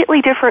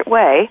completely different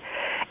way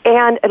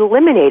and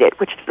eliminate it,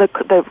 which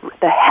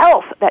the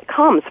health that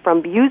comes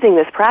from using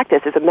this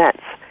practice is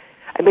immense.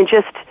 I mean,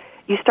 just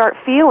you start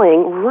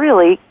feeling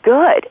really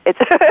good. It's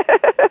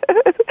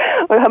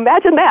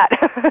imagine that.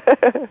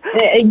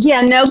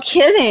 Yeah, no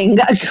kidding.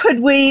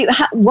 Could we?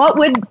 What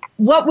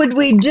would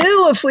we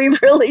do if we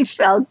really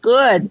felt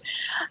good?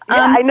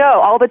 Yeah, I know,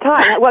 all the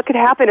time. What could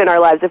happen in our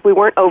lives if we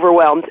weren't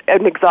overwhelmed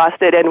and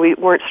exhausted and we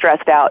weren't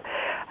stressed out?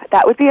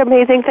 That would be an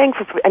amazing thing,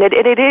 and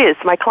it is.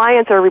 My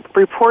clients are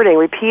reporting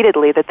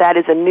repeatedly that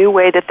is a new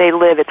way that they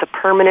live. It's a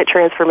permanent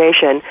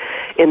transformation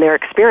in their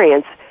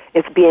experience.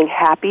 It's being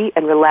happy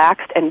and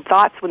relaxed, and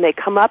thoughts, when they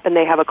come up and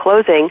they have a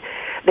closing,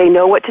 they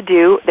know what to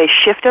do, they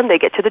shift them, they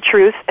get to the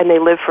truth, and they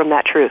live from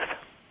that truth.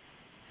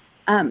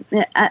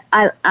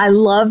 I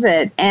love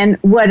it. And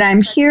what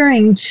I'm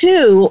hearing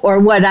too, or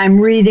what I'm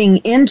reading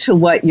into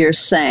what you're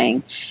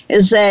saying,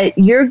 is that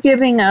you're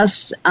giving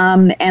us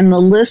and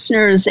the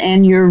listeners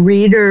and your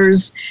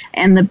readers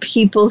and the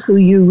people who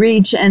you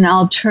reach an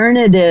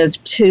alternative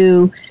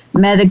to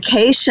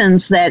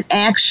medications that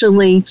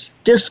actually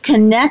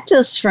disconnect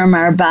us from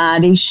our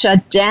body,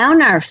 shut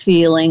down our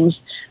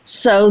feelings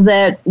so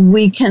that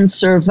we can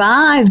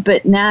survive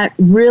but not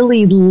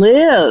really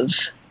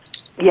live.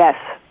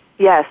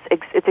 Yes,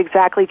 it's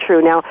exactly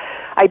true. Now,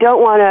 I don't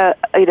want to,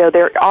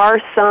 there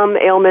are some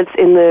ailments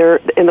in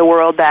the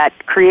world that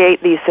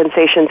create these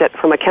sensations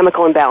from a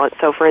chemical imbalance.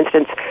 So, for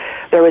instance,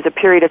 there was a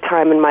period of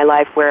time in my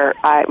life where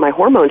my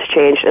hormones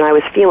changed and I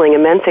was feeling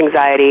immense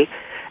anxiety,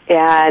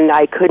 and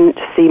I couldn't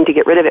seem to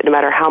get rid of it no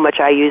matter how much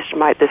I used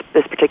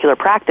this particular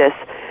practice.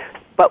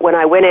 But when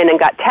I went in and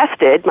got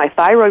tested, my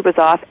thyroid was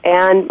off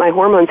and my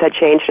hormones had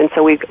changed, and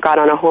so we got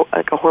on a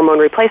hormone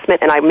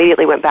replacement, and I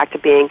immediately went back to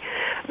being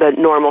the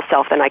normal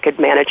self, and I could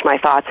manage my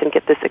thoughts and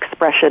get this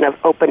expression of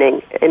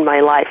opening in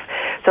my life.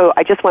 So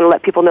I just want to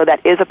let people know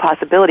that is a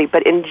possibility.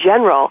 But in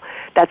general,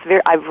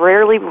 I've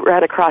rarely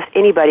run across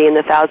anybody in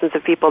the thousands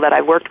of people that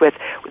I've worked with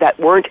that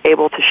weren't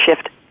able to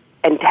shift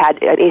and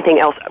had anything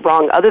else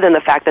wrong other than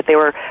the fact that they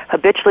were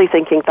habitually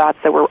thinking thoughts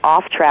that were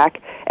off track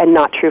and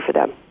not true for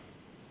them.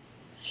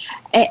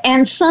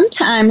 And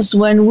sometimes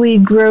when we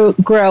grow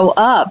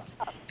up,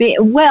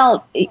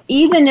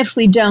 even if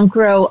we don't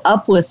grow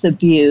up with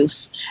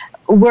abuse,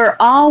 we're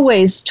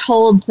always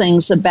told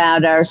things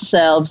about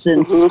ourselves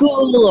in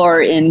school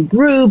or in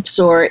groups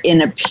or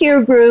in a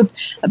peer group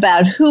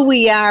about who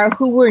we are,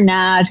 who we're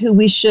not, who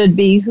we should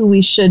be, who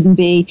we shouldn't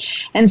be.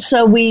 And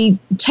so we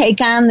take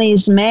on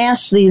these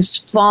masks, these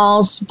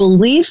false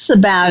beliefs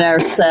about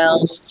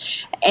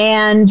ourselves,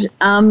 and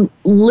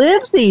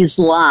live these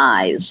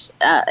lies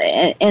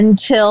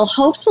until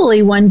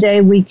hopefully one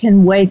day we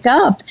can wake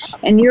up.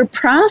 And your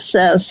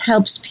process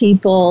helps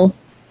people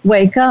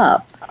wake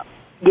up.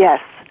 Yes.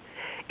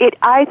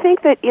 I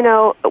think that,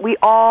 we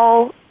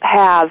all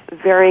have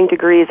varying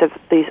degrees of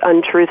these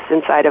untruths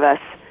inside of us.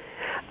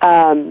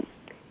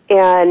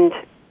 And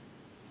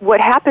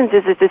what happens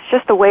is it's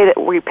just the way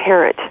that we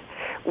parent.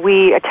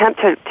 We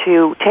attempt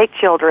to take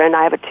children.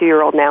 I have a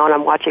 2-year-old now, and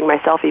I'm watching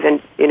myself even,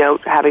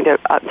 having to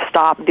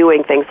stop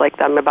doing things like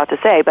I'm about to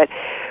say. But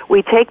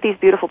we take these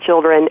beautiful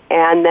children,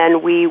 and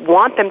then we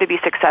want them to be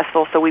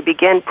successful, so we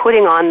begin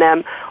putting on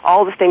them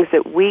all the things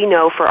that we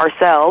know for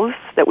ourselves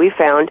that we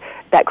found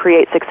that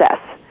create success.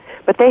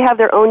 But they have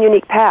their own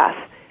unique path,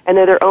 and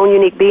they're their own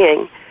unique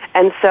being.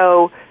 And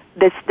so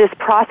this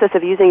process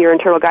of using your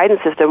internal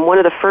guidance system, one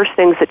of the first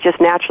things that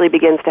just naturally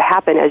begins to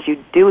happen as you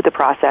do the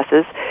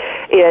processes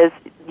is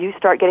you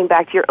start getting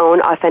back to your own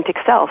authentic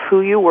self,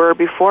 who you were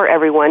before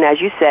everyone,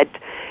 as you said,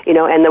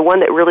 and the one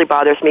that really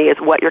bothers me is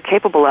what you're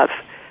capable of.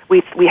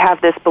 We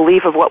have this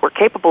belief of what we're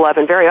capable of,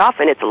 and very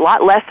often it's a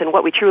lot less than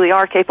what we truly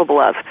are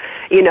capable of,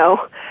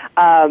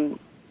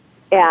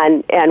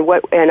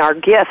 and our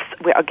gifts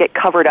get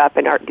covered up,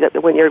 and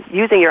when you're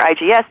using your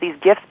IGS, these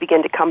gifts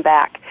begin to come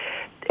back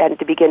and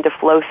to begin to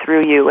flow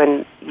through you,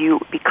 and you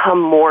become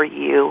more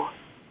you.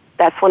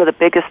 That's one of the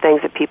biggest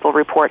things that people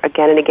report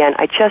again and again.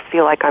 I just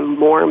feel like I'm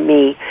more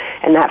me,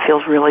 and that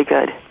feels really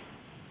good.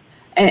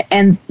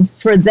 And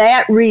for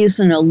that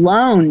reason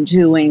alone,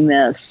 doing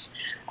this,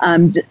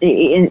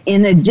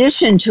 in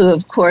addition to,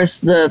 of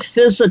course, the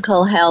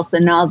physical health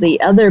and all the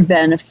other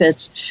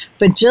benefits,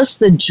 but just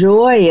the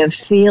joy of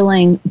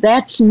feeling,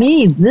 that's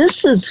me,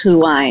 this is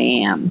who I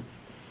am.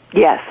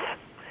 Yes.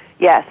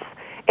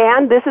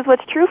 And this is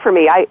what's true for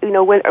me.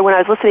 When I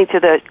was listening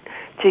to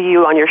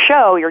you on your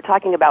show, you're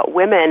talking about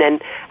women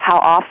and how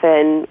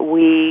often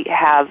we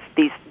have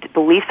these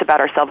beliefs about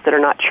ourselves that are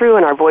not true,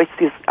 and our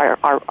voices,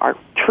 our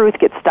truth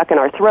gets stuck in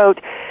our throat.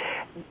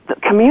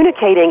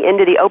 Communicating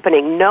into the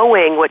opening,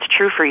 knowing what's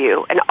true for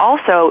you, and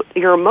also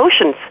your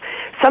emotions.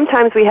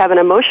 Sometimes we have an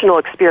emotional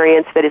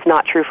experience that is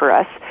not true for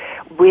us.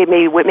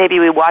 Maybe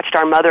we watched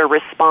our mother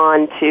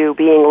respond to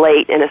being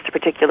late in a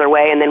particular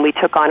way, and then we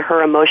took on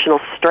her emotional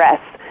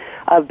stress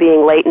of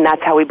being late, and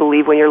that's how we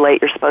believe when you're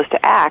late you're supposed to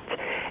act.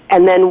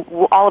 And then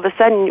all of a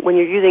sudden, when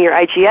you're using your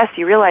IGS,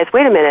 you realize,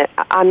 wait a minute,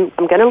 I'm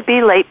going to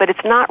be late, but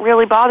it's not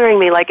really bothering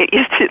me like it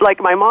used to,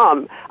 like my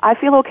mom. I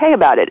feel okay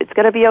about it. It's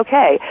going to be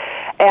okay.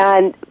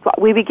 And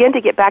we begin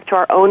to get back to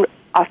our own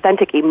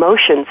authentic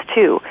emotions,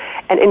 too.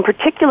 And in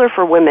particular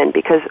for women,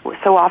 because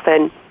so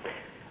often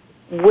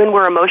when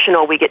we're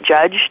emotional, we get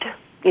judged,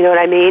 you know what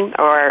I mean,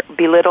 or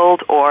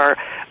belittled, or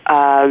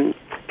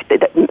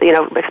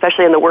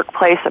especially in the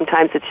workplace,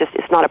 sometimes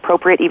it's not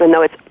appropriate, even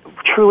though it's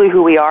truly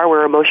who we are.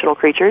 We're emotional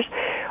creatures.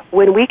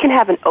 When we can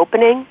have an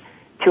opening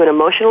to an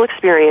emotional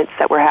experience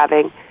that we're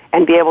having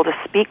and be able to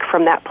speak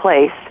from that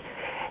place,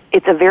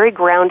 it's a very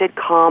grounded,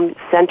 calm,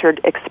 centered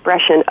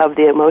expression of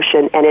the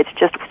emotion, and it's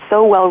just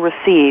so well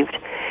received,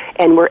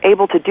 and we're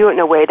able to do it in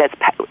a way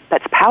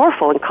that's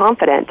powerful and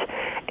confident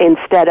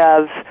instead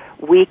of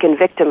weak and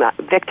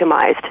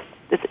victimized.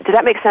 Does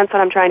that make sense,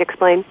 what I'm trying to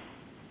explain?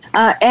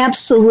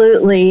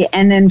 Absolutely.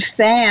 And in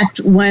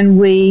fact, when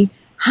we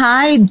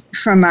hide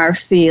from our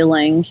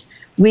feelings,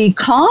 we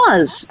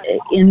cause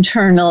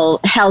internal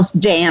health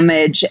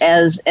damage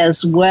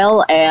as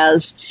well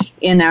as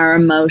in our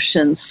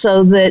emotions,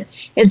 so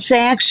that it's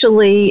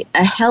actually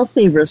a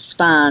healthy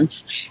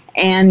response.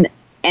 And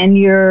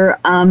your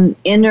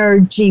inner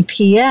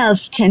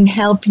GPS can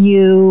help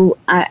you,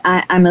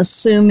 I'm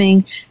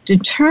assuming,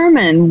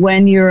 determine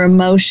when your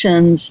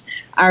emotions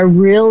are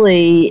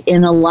really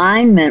in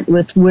alignment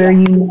with where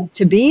you need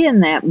to be in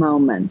that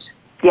moment.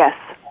 Yes.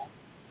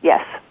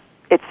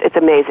 It's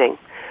amazing.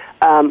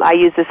 I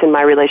use this in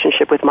my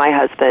relationship with my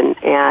husband,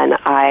 and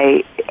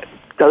I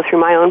go through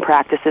my own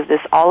practices.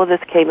 All of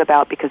this came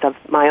about because of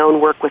my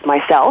own work with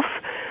myself,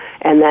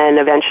 and then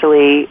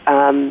eventually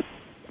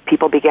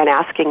people began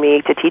asking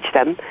me to teach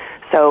them.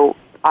 So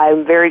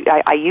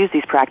I use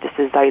these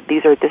practices.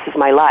 This is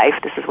my life.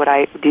 This is what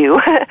I do.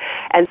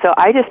 And so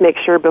I just make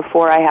sure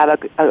before I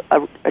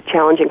have a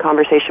challenging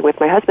conversation with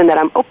my husband that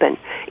I'm open.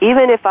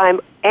 Even if I'm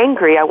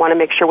angry, I want to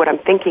make sure what I'm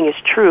thinking is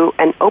true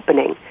and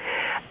opening.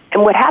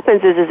 And what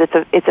happens is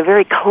it's a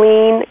very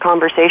clean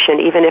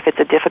conversation, even if it's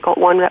a difficult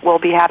one that we'll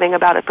be having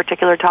about a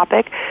particular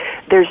topic.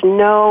 There's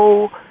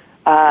no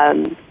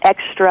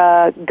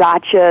extra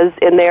gotchas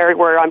in there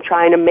where I'm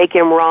trying to make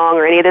him wrong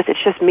or any of this.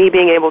 It's just me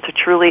being able to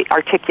truly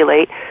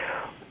articulate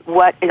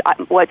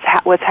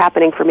what's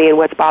happening for me and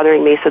what's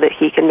bothering me, so that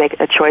he can make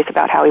a choice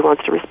about how he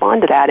wants to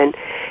respond to that. And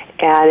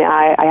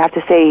I have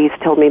to say, he's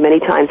told me many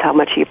times how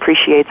much he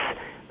appreciates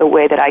the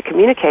way that I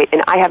communicate,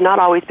 and I have not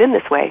always been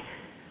this way.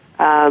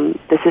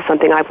 This is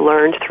something I've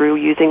learned through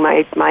using my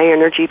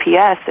inner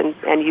GPS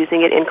and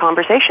using it in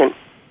conversation.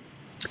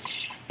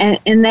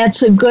 And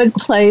that's a good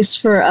place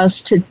for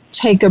us to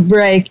take a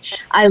break.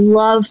 I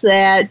love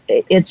that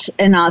it's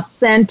an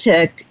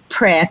authentic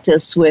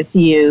practice with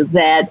you,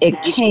 that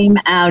it came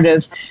out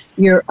of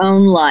your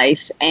own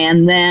life,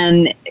 and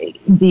then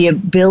the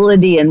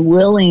ability and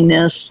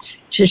willingness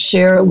to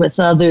share it with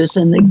others,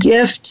 and the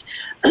gift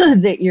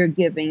that you're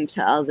giving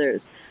to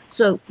others.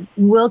 So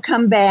we'll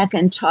come back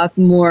and talk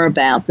more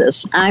about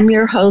this. I'm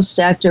your host,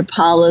 Dr.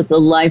 Paula, the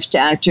Life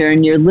Doctor,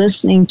 and you're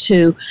listening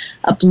to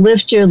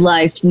Uplift Your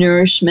Life,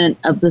 Nourishment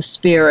of the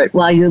Spirit.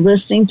 While you're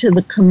listening to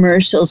the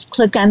commercials,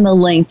 click on the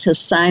link to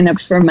sign up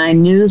for my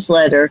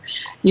newsletter.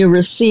 You'll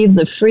receive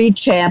the free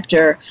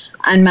chapter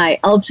on my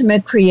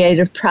ultimate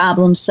creative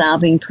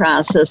problem-solving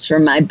process for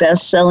my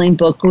best-selling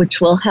book,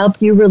 which will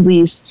help you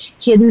release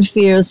hidden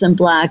fears and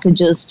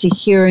blockages to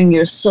hearing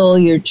your soul,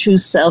 your true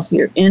self,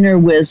 your inner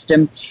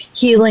wisdom,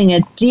 healing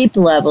at deep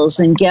levels,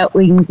 and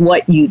getting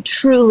what you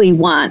truly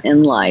want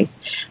in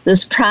life.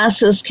 This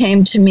process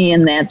came to me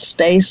in that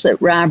space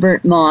that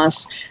Robert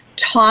Moss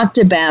talked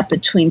about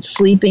between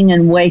sleeping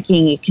and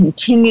waking. It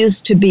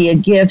continues to be a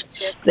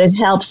gift that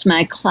helps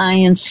my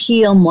clients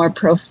heal more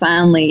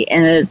profoundly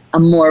and at a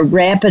more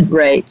rapid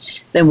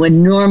rate than would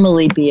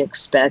normally be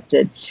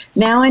expected.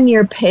 Now in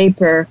your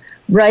paper,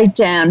 write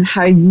down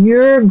how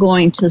you're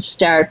going to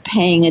start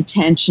paying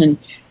attention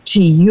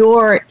to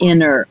your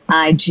inner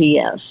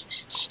IGS.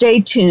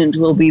 Stay tuned.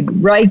 We'll be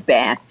right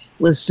back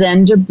with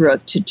Zen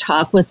DeBrucke to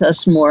talk with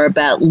us more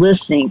about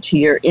listening to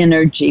your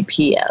inner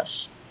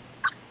GPS.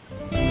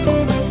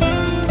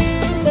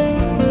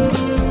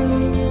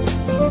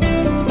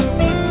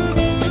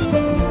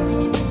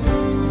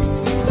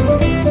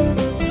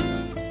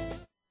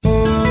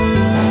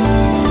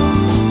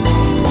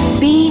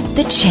 Be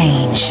the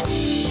change.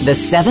 The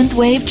Seventh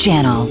Wave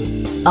Channel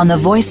on the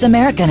Voice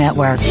America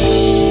Network.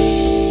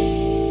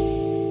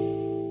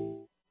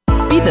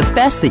 Be the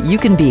best that you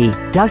can be.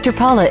 Dr.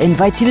 Paula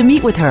invites you to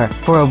meet with her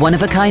for a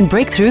one-of-a-kind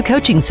breakthrough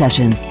coaching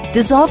session.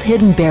 Dissolve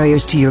hidden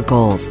barriers to your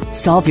goals,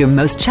 solve your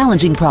most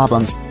challenging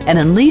problems, and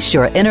unleash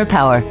your inner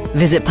power.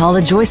 Visit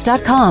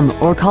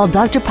paulajoyce.com or call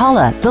Dr.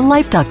 Paula, the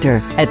Life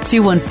Doctor, at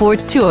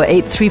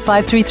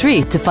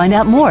 214-208-3533 to find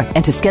out more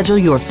and to schedule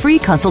your free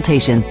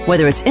consultation.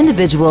 Whether it's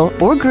individual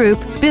or group,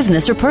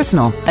 business or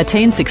personal,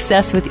 attain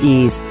success with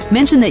ease.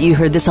 Mention that you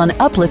heard this on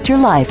Uplift Your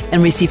Life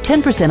and receive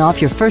 10% off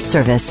your first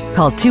service.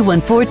 Call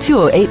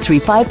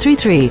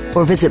 214-208-3533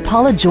 or visit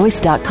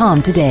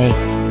paulajoyce.com today.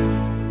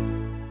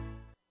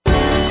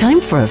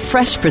 Time for a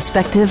fresh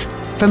perspective.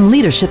 From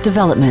leadership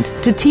development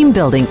to team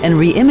building and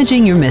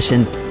reimaging your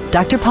mission,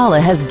 Dr. Paula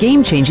has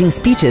game-changing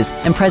speeches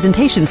and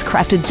presentations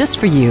crafted just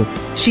for you.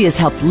 She has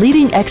helped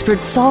leading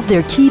experts solve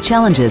their key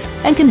challenges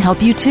and can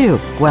help you too,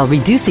 while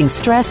reducing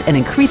stress and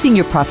increasing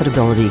your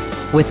profitability.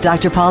 With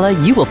Dr. Paula,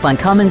 you will find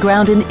common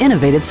ground in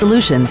innovative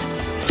solutions.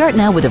 Start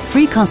now with a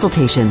free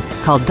consultation.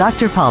 Call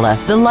Dr. Paula,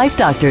 the Life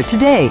Doctor,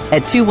 today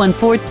at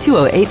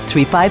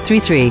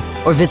 214-208-3533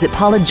 or visit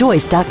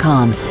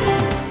paulajoyce.com.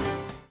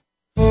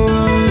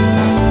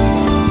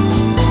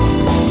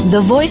 The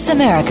Voice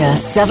America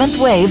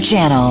 7th Wave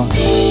Channel.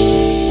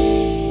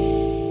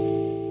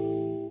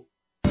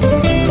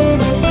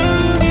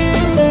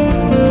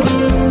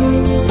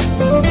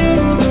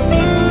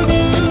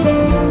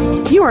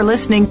 You are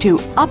listening to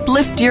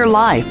Uplift Your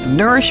Life,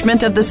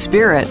 Nourishment of the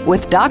Spirit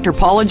with Dr.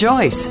 Paula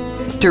Joyce.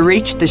 To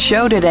reach the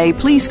show today,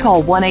 please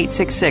call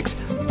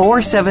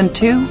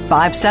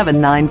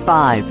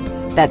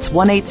 1-866-472-5795. That's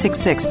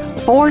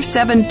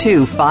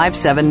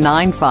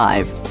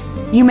 1-866-472-5795.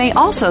 You may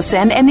also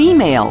send an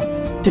email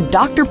to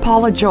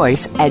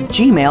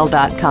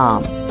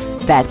drpaulajoyce@gmail.com.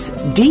 That's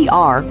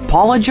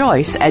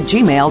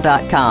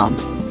drpaulajoyce@gmail.com.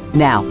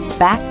 Now,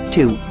 back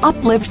to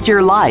Uplift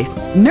Your Life,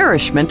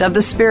 Nourishment of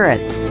the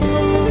Spirit.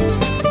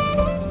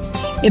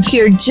 If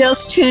you're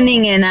just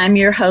tuning in, I'm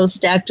your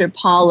host, Dr.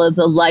 Paula,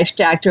 the Life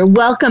Doctor.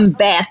 Welcome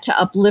back to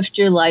Uplift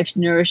Your Life,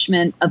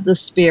 Nourishment of the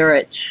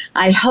Spirit.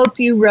 I hope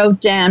you wrote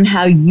down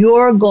how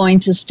you're going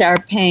to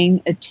start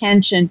paying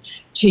attention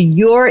to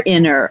your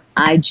inner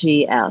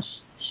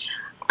IGS.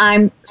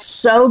 I'm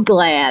so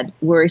glad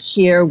we're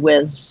here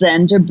with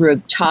Zen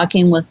DeBrucke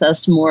talking with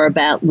us more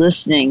about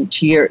listening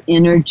to your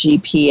inner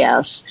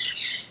GPS.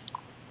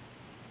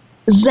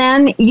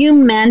 Zen, you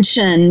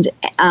mentioned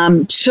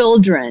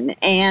children,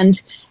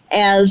 and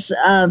as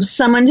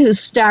someone who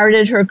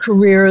started her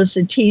career as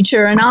a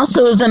teacher and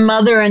also as a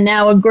mother and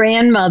now a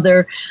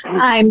grandmother,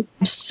 I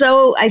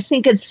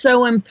think it's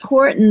so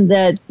important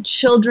that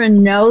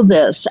children know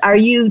this. Are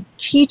you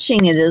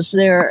teaching it? Is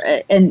there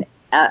an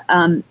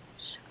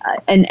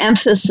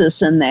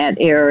emphasis in that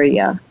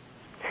area?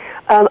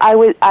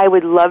 I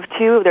would love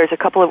to. There's a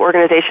couple of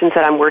organizations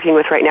that I'm working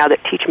with right now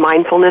that teach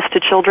mindfulness to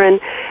children,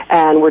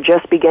 and we're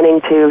just beginning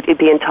to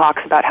be in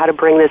talks about how to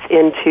bring this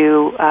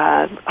into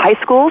high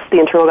schools, the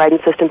internal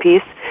guidance system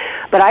piece.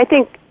 But I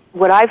think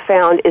what I've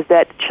found is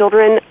that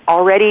children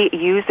already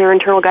use their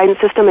internal guidance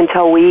system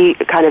until we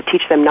kind of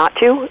teach them not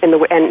to.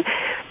 And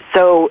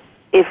so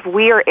if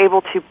we are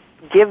able to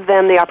give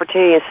them the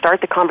opportunity to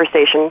start the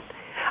conversation,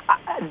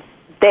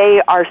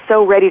 they are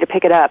so ready to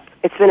pick it up.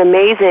 It's been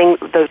amazing,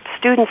 the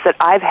students that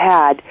I've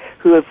had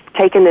who have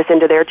taken this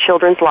into their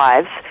children's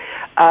lives.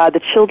 The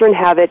children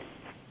have it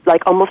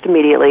like almost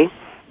immediately.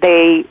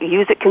 They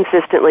use it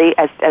consistently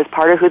as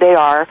part of who they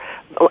are,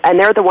 and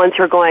they're the ones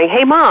who are going,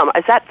 "Hey, Mom,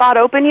 has that thought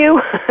opened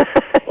you?"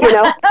 You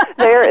know,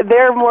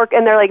 they're more,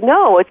 and they're like,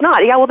 "No, it's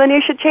not." Yeah, well, then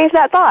you should change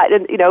that thought.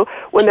 And you know,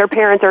 when their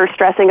parents are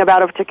stressing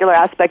about a particular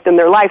aspect in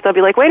their life, they'll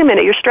be like, "Wait a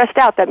minute, you're stressed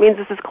out. That means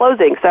this is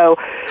closing." So,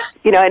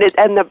 you know,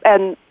 and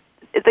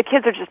the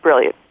kids are just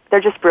brilliant.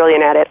 They're just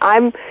brilliant at it.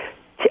 I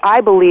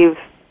believe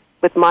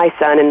with my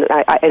son, and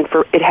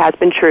it has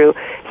been true.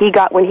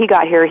 When he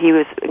got here, he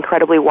was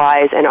incredibly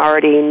wise and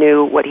already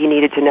knew what he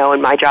needed to know.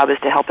 And my job is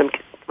to help him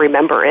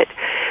remember it.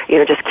 You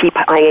know, just keep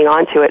hanging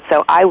on to it.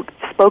 So I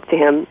spoke to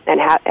him and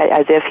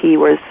as if he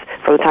was,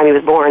 from the time he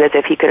was born, as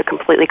if he could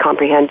completely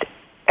comprehend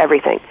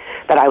everything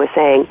that I was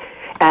saying.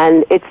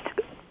 And it's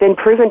been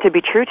proven to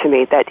be true to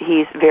me that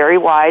he's very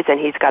wise and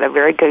he's got a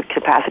very good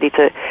capacity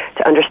to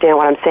understand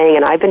what I'm saying.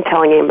 And I've been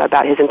telling him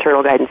about his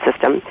internal guidance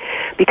system,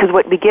 because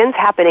what begins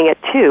happening at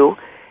 2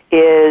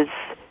 is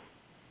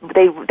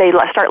they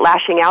start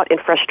lashing out in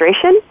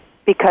frustration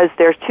because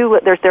they're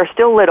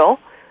still little,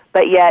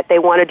 but yet they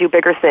want to do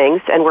bigger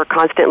things, and we're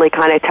constantly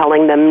kind of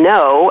telling them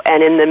no,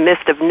 and in the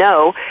midst of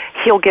no,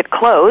 he'll get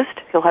closed.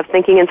 He'll have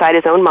thinking inside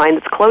his own mind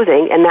that's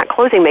closing, and that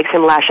closing makes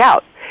him lash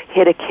out,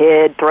 hit a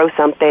kid, throw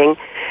something.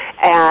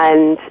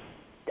 And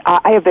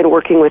I have been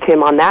working with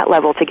him on that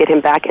level to get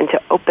him back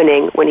into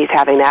opening when he's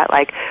having that.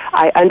 Like,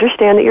 I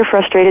understand that you're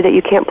frustrated that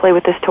you can't play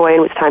with this toy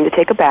and it's time to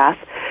take a bath,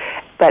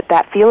 but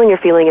that feeling you're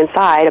feeling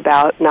inside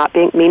about not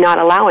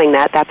allowing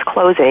that's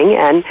closing.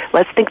 And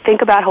let's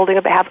think about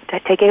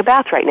taking a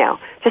bath right now.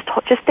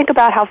 Just think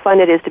about how fun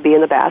it is to be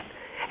in the bath,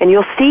 and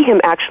you'll see him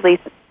actually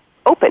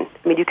open.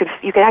 I mean, you can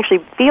actually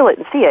feel it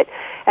and see it.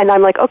 And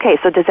I'm like, okay,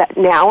 so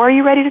now are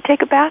you ready to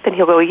take a bath? And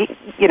he'll go,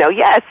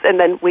 yes. And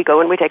then we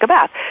go and we take a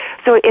bath.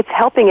 So it's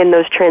helping in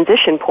those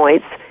transition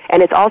points,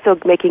 and it's also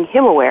making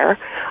him aware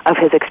of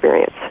his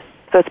experience.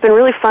 So it's been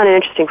really fun and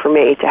interesting for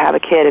me to have a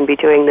kid and be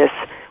doing this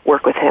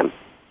work with him.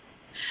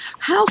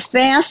 How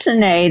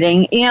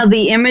fascinating. You know,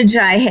 the image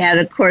I had,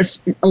 of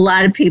course, a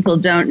lot of people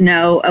don't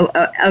know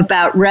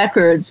about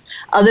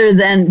records other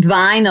than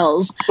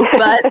vinyls,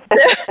 but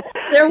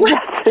there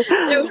was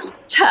a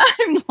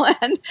time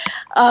when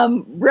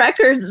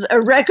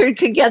a record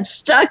could get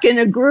stuck in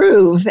a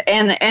groove,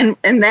 and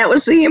that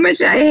was the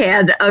image I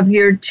had of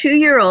your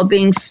 2-year-old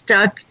being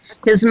stuck,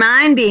 his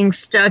mind being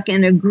stuck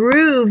in a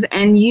groove,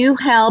 and you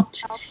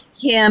helped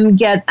him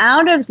get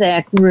out of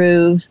that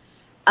groove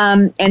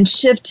and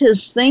shift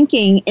his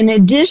thinking, in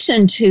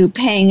addition to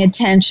paying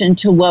attention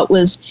to what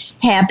was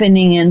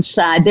happening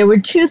inside. There were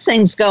 2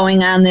 things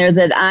going on there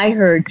that I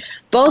heard,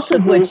 both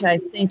of which I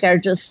think are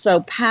just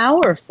so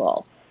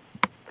powerful.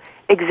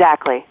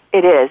 Exactly,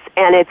 it is.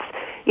 And it's,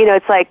 you know,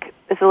 it's like,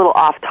 it's a little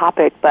off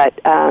topic, but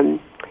from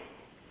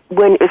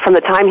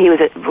the time he was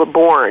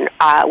born,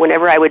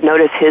 whenever I would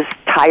notice his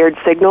tired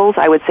signals,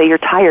 I would say, you're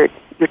tired.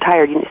 You're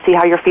tired. You see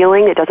how you're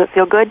feeling? It doesn't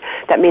feel good?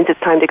 That means it's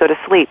time to go to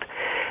sleep.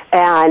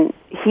 And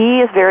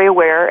he is very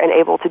aware and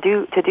able to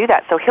do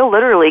that. So he'll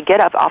literally get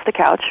up off the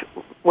couch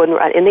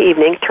in the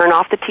evening, turn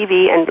off the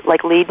TV, and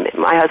like lead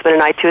my husband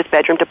and I to his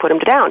bedroom to put him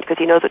down, because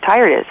he knows what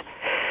tired is.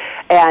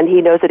 And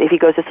he knows that if he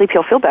goes to sleep,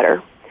 he'll feel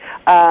better.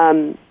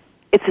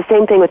 It's the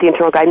same thing with the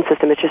internal guidance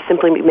system. It's just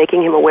simply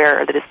making him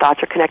aware that his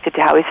thoughts are connected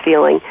to how he's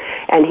feeling.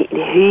 And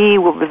he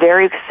will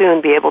very soon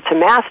be able to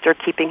master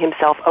keeping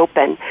himself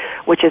open,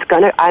 which is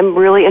I'm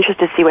really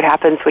interested to see what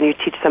happens when you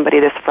teach somebody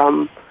this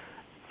from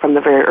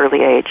the very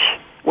early age,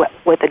 what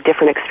the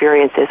different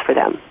experience is for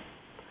them.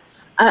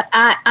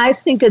 I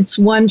think it's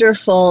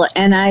wonderful,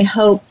 and I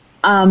hope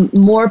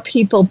more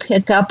people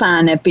pick up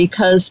on it,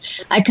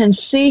 because I can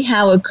see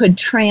how it could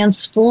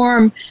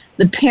transform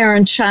the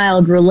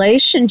parent-child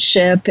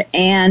relationship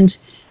and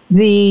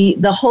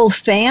the whole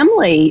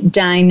family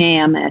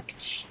dynamic.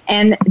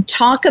 And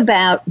talk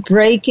about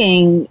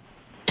breaking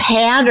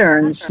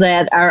patterns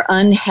that are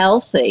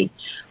unhealthy.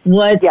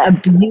 What a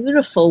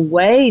beautiful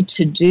way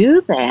to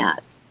do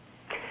that.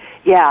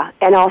 Yeah,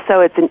 and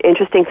also it's an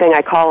interesting thing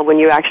I call, when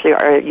you actually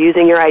are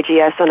using your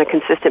IGS on a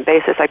consistent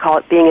basis, I call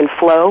it being in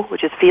flow,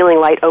 which is feeling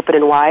light, open,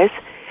 and wise.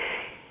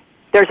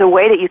 There's a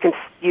way that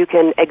you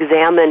can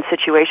examine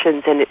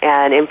situations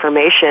and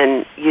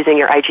information using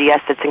your IGS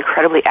that's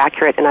incredibly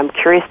accurate, and I'm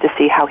curious to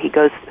see how he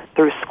goes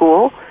through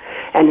school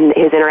and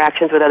his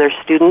interactions with other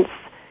students,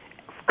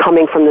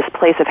 coming from this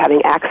place of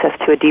having access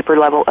to a deeper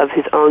level of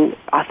his own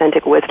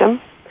authentic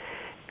wisdom.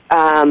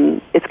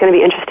 It's going to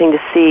be interesting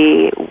to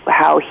see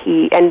how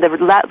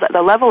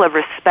the level of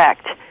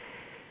respect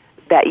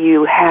that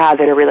you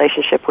have in a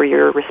relationship where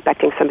you're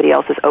respecting somebody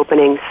else's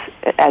openings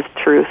as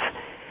truth.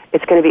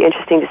 It's going to be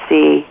interesting to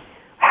see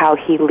how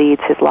he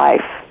leads his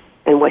life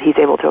and what he's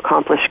able to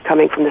accomplish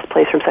coming from this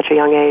place from such a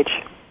young age.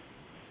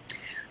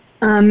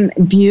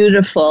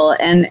 Beautiful,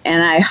 and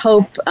I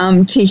hope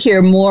to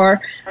hear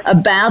more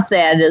about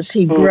that as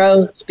he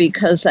grows,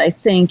 because I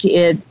think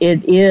it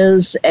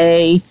is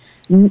a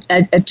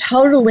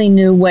totally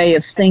new way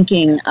of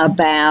thinking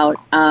about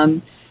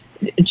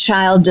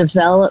child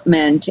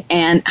development,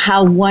 and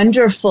how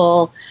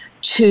wonderful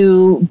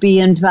to be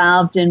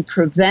involved in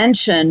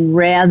prevention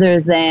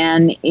rather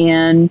than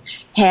in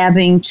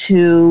having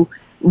to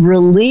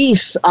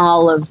release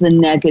all of the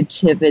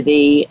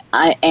negativity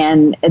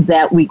and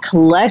that we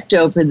collect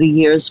over the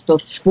years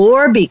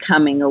before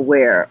becoming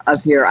aware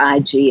of your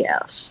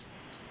IGS.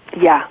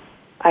 Yeah,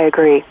 I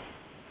agree.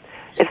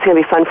 It's going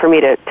to be fun for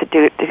me to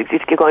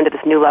go into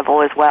this new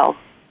level as well.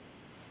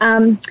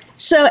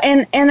 So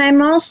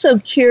I'm also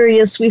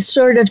curious, we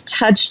sort of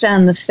touched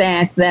on the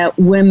fact that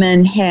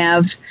women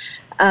have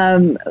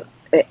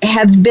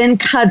been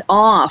cut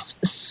off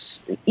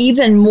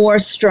even more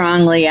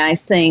strongly, I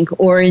think,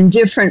 or in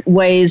different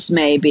ways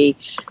maybe,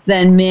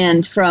 than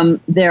men from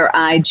their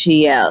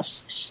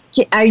IGS.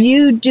 Are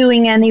you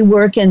doing any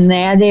work in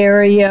that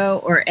area,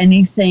 or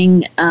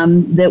anything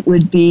that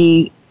would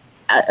be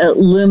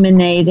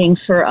illuminating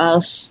for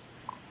us?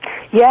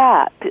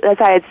 Yeah, as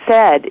I had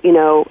said,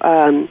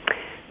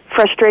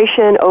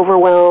 frustration,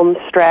 overwhelm,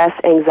 stress,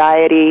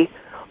 anxiety,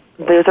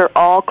 those are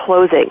all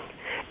closing.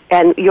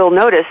 And you'll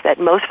notice that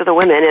most of the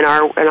women in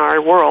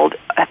our world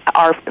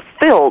are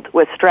filled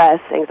with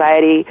stress,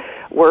 anxiety,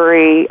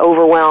 worry,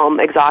 overwhelm,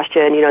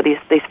 exhaustion,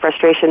 these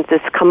frustrations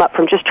that come up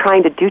from just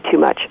trying to do too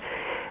much.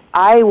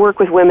 I work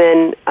with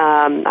women.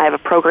 I have a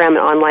program,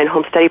 an online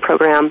home study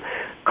program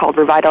called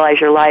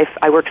Revitalize Your Life.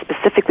 I work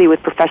specifically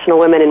with professional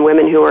women and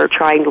women who are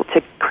trying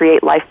to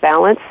create life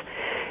balance.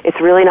 It's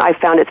really, I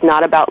found it's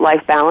not about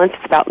life balance.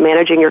 It's about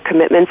managing your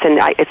commitments, and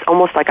it's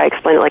almost like I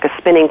explain it like a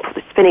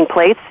spinning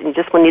plates, and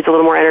this one needs a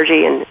little more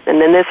energy, and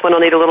then this one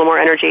will need a little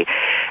more energy,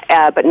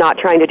 but not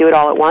trying to do it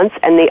all at once.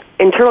 And the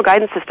internal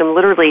guidance system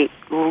literally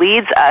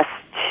leads us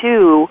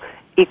to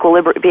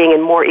being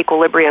in more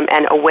equilibrium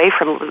and away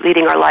from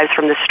leading our lives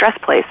from the stress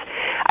place.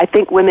 I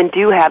think women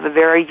do have a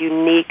very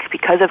unique,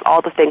 because of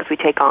all the things we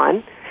take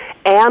on,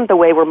 and the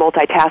way we're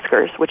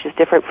multitaskers, which is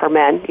different for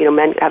men.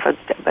 Men have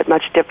a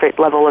much different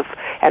level of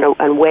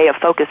and way of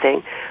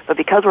focusing. But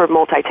because we're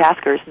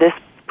multitaskers, this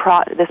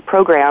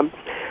program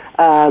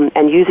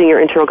and using your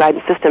internal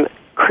guidance system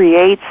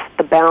creates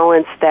the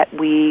balance that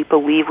we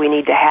believe we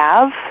need to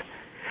have.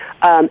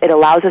 It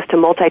allows us to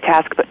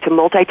multitask, but to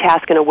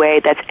multitask in a way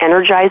that's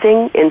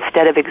energizing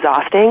instead of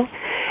exhausting.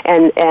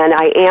 And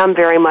I am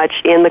very much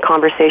in the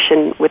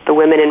conversation with the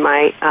women in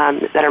my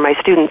that are my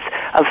students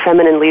of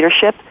feminine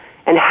leadership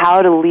and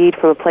how to lead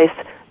from a place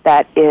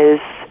that is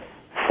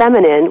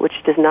feminine, which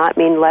does not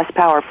mean less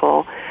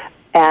powerful,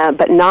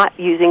 but not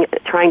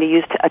trying to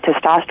use a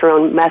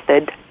testosterone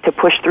method to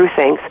push through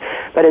things,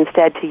 but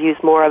instead to use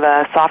more of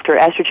a softer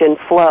estrogen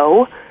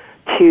flow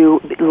to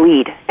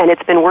lead. And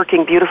it's been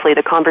working beautifully.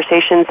 The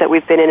conversations that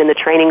we've been in and the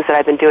trainings that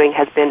I've been doing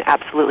has been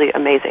absolutely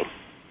amazing.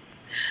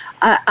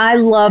 I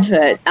love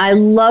it. I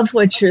love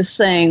what you're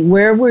saying.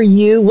 Where were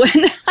you when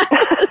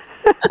I was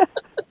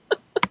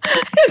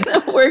in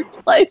the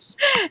workplace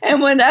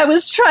and when I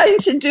was trying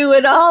to do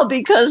it all,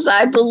 because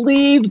I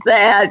believed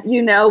that,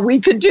 we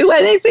could do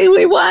anything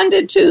we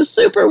wanted to,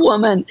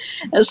 Superwoman.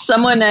 As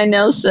someone I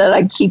know said,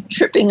 I keep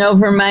tripping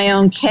over my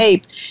own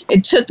cape.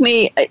 It took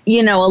me, a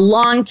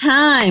long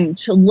time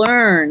to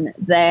learn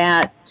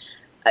that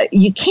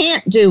you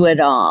can't do it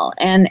all.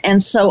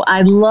 And so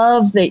I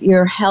love that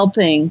you're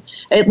helping,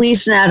 at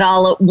least not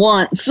all at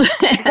once.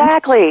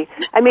 Exactly.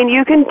 I mean,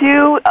 you can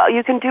do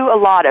a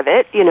lot of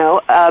it,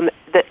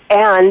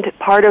 and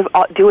part of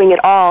doing it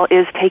all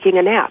is taking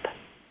a nap.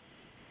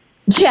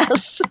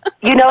 Yes.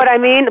 You know what I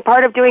mean?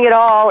 Part of doing it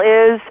all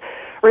is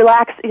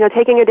relax,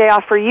 taking a day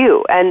off for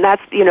you. And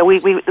that's, we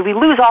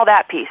lose all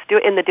that piece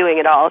in the doing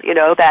it all,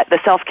 that the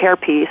self-care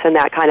piece and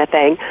that kind of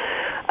thing.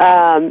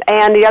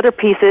 And the other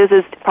piece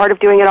is part of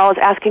doing it all is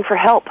asking for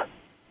help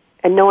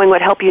and knowing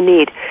what help you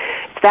need.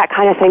 It's that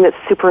kind of thing that's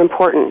super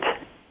important.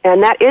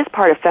 And that is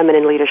part of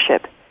feminine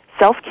leadership.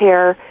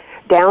 Self-care,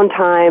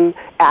 downtime,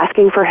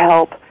 asking for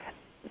help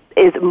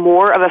is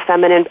more of a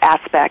feminine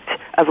aspect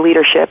of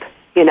leadership,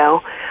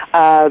 So,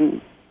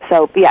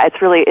 yeah,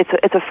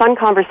 it's a fun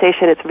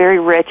conversation. It's very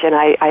rich, and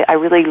I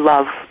really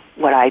love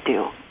what I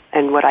do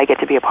and what I get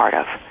to be a part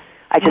of.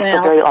 I just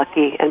feel very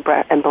lucky and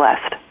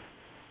blessed.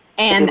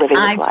 And living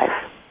this life.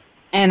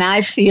 And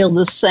I feel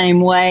the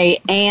same way,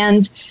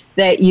 and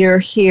that you're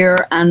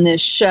here on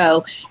this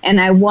show. And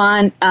I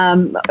want,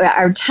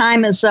 our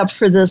time is up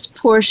for this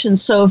portion,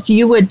 so if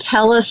you would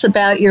tell us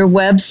about your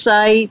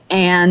website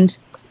and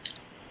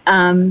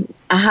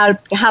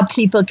how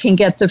people can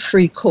get the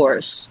free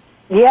course.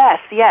 Yes.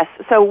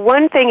 So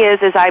one thing is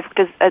I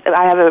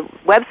have a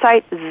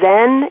website,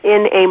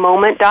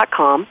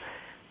 zeninAmoment.com,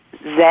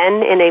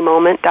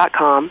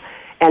 zeninAmoment.com.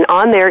 And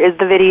on there is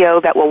the video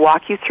that will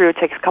walk you through. It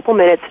takes a couple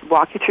minutes,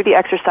 walk you through the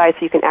exercise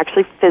so you can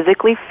actually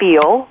physically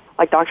feel,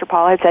 like Dr.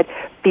 Paula had said,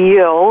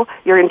 feel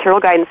your internal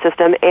guidance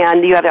system.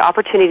 And you have the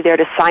opportunity there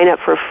to sign up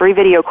for a free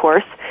video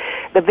course.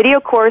 The video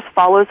course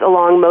follows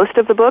along most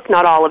of the book,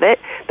 not all of it.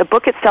 The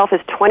book itself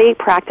is 20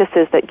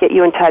 practices that get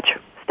you in touch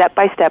step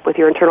by step with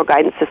your internal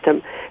guidance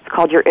system. It's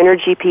called your Inner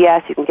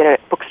GPS. You can get it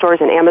at bookstores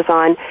and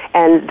Amazon.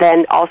 And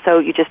then also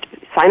you just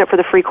sign up for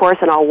the free course,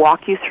 and I'll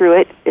walk you through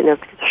it in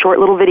short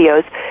little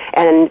videos.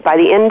 And by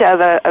the end of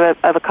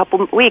a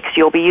couple weeks,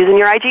 you'll be using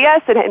your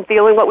IGS and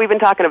feeling what we've been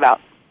talking about.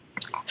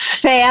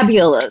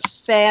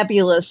 Fabulous.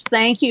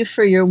 Thank you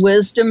for your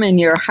wisdom and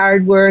your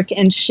hard work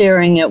and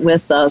sharing it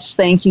with us.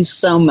 Thank you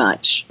so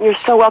much. You're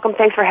so welcome.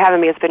 Thanks for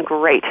having me. It's been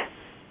great.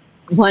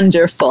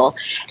 Wonderful.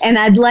 And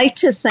I'd like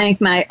to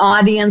thank my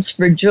audience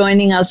for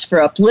joining us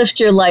for Uplift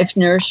Your Life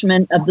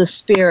Nourishment of the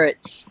Spirit.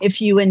 If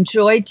you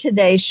enjoyed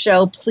today's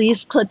show,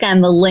 please click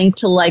on the link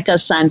to like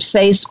us on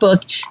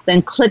Facebook,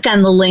 then click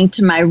on the link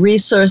to my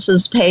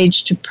resources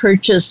page to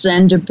purchase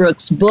Zen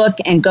DeBrucke's book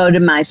and go to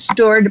my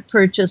store to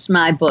purchase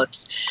my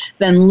books.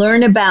 Then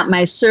learn about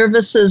my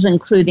services,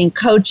 including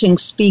coaching,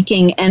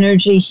 speaking,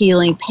 energy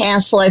healing,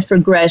 past life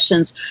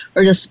regressions,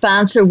 or to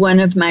sponsor one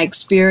of my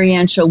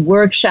experiential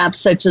workshops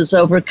such as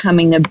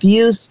Overcoming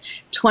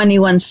Abuse,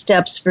 21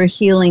 Steps for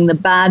Healing the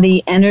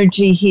Body,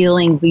 Energy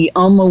Healing, the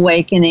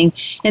Awakening.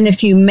 And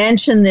if you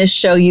mention this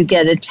show, you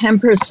get a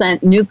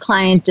 10% new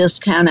client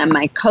discount on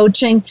my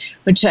coaching,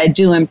 which I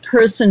do in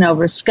person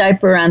over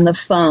Skype or on the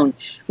phone.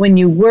 When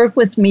you work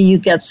with me, you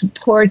get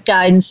support,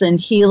 guidance, and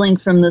healing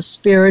from the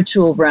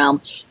spiritual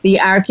realm. The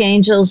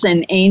archangels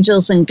and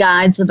angels and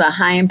guides of a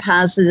high and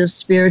positive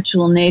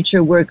spiritual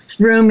nature work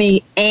through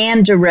me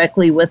and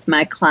directly with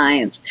my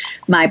clients.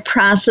 My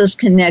process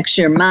connects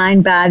your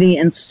mind, body,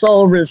 and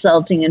soul,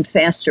 resulting in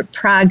faster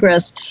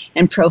progress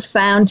and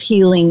profound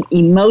healing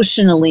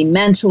emotionally,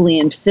 mentally,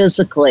 and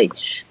physically.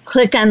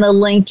 Click on the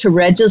link to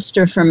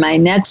register for my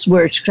next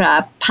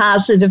workshop,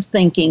 Positive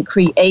Thinking,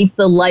 Create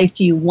the Life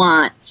You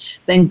Want.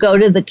 Then go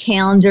to the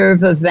calendar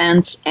of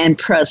events and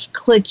press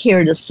click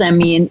here to send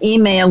me an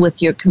email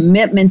with your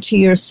commitment to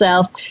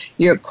yourself,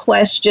 your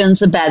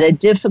questions about a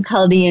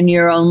difficulty in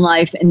your own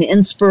life, an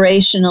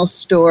inspirational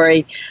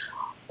story,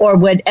 or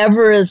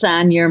whatever is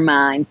on your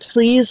mind,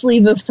 please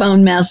leave a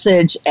phone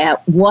message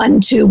at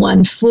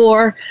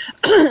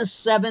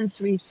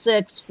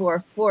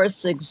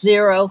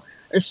 1-214-736-4460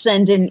 or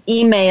send an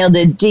email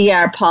to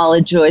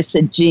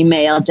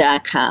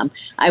drpaulajoyce@gmail.com.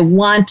 I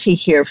want to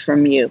hear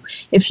from you.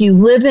 If you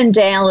live in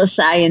Dallas,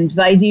 I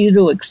invite you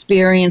to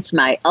experience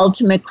my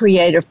ultimate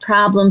creative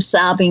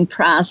problem-solving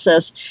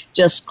process.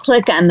 Just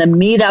click on the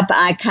meetup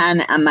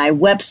icon on my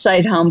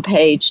website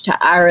homepage to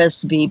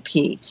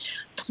RSVP.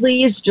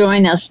 Please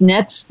join us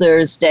next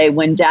Thursday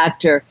when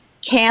Dr.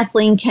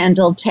 Kathleen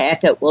Kendall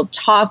Tackett will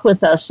talk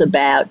with us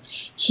about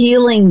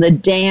healing the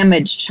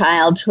damage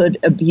childhood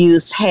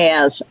abuse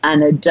has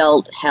on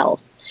adult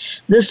health.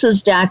 This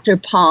is Dr.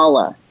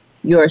 Paula,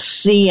 your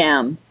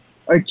CM,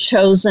 or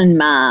chosen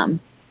mom,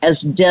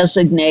 as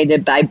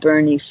designated by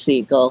Bernie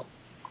Siegel.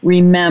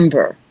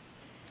 Remember,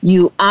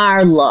 you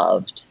are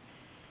loved.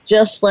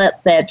 Just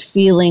let that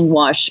feeling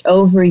wash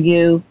over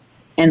you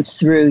and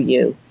through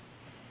you.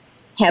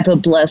 Have a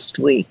blessed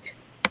week.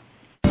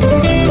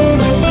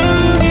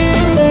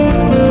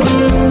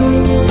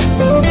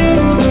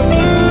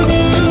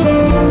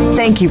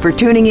 Thank you for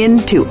tuning in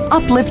to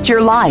Uplift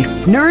Your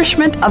Life,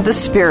 Nourishment of the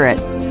Spirit.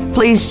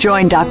 Please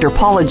join Dr.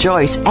 Paula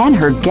Joyce and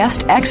her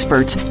guest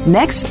experts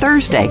next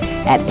Thursday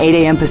at 8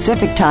 a.m.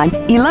 Pacific Time,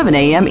 11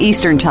 a.m.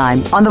 Eastern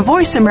Time on the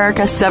Voice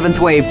America 7th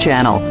Wave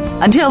channel.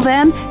 Until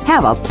then,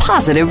 have a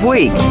positive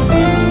week.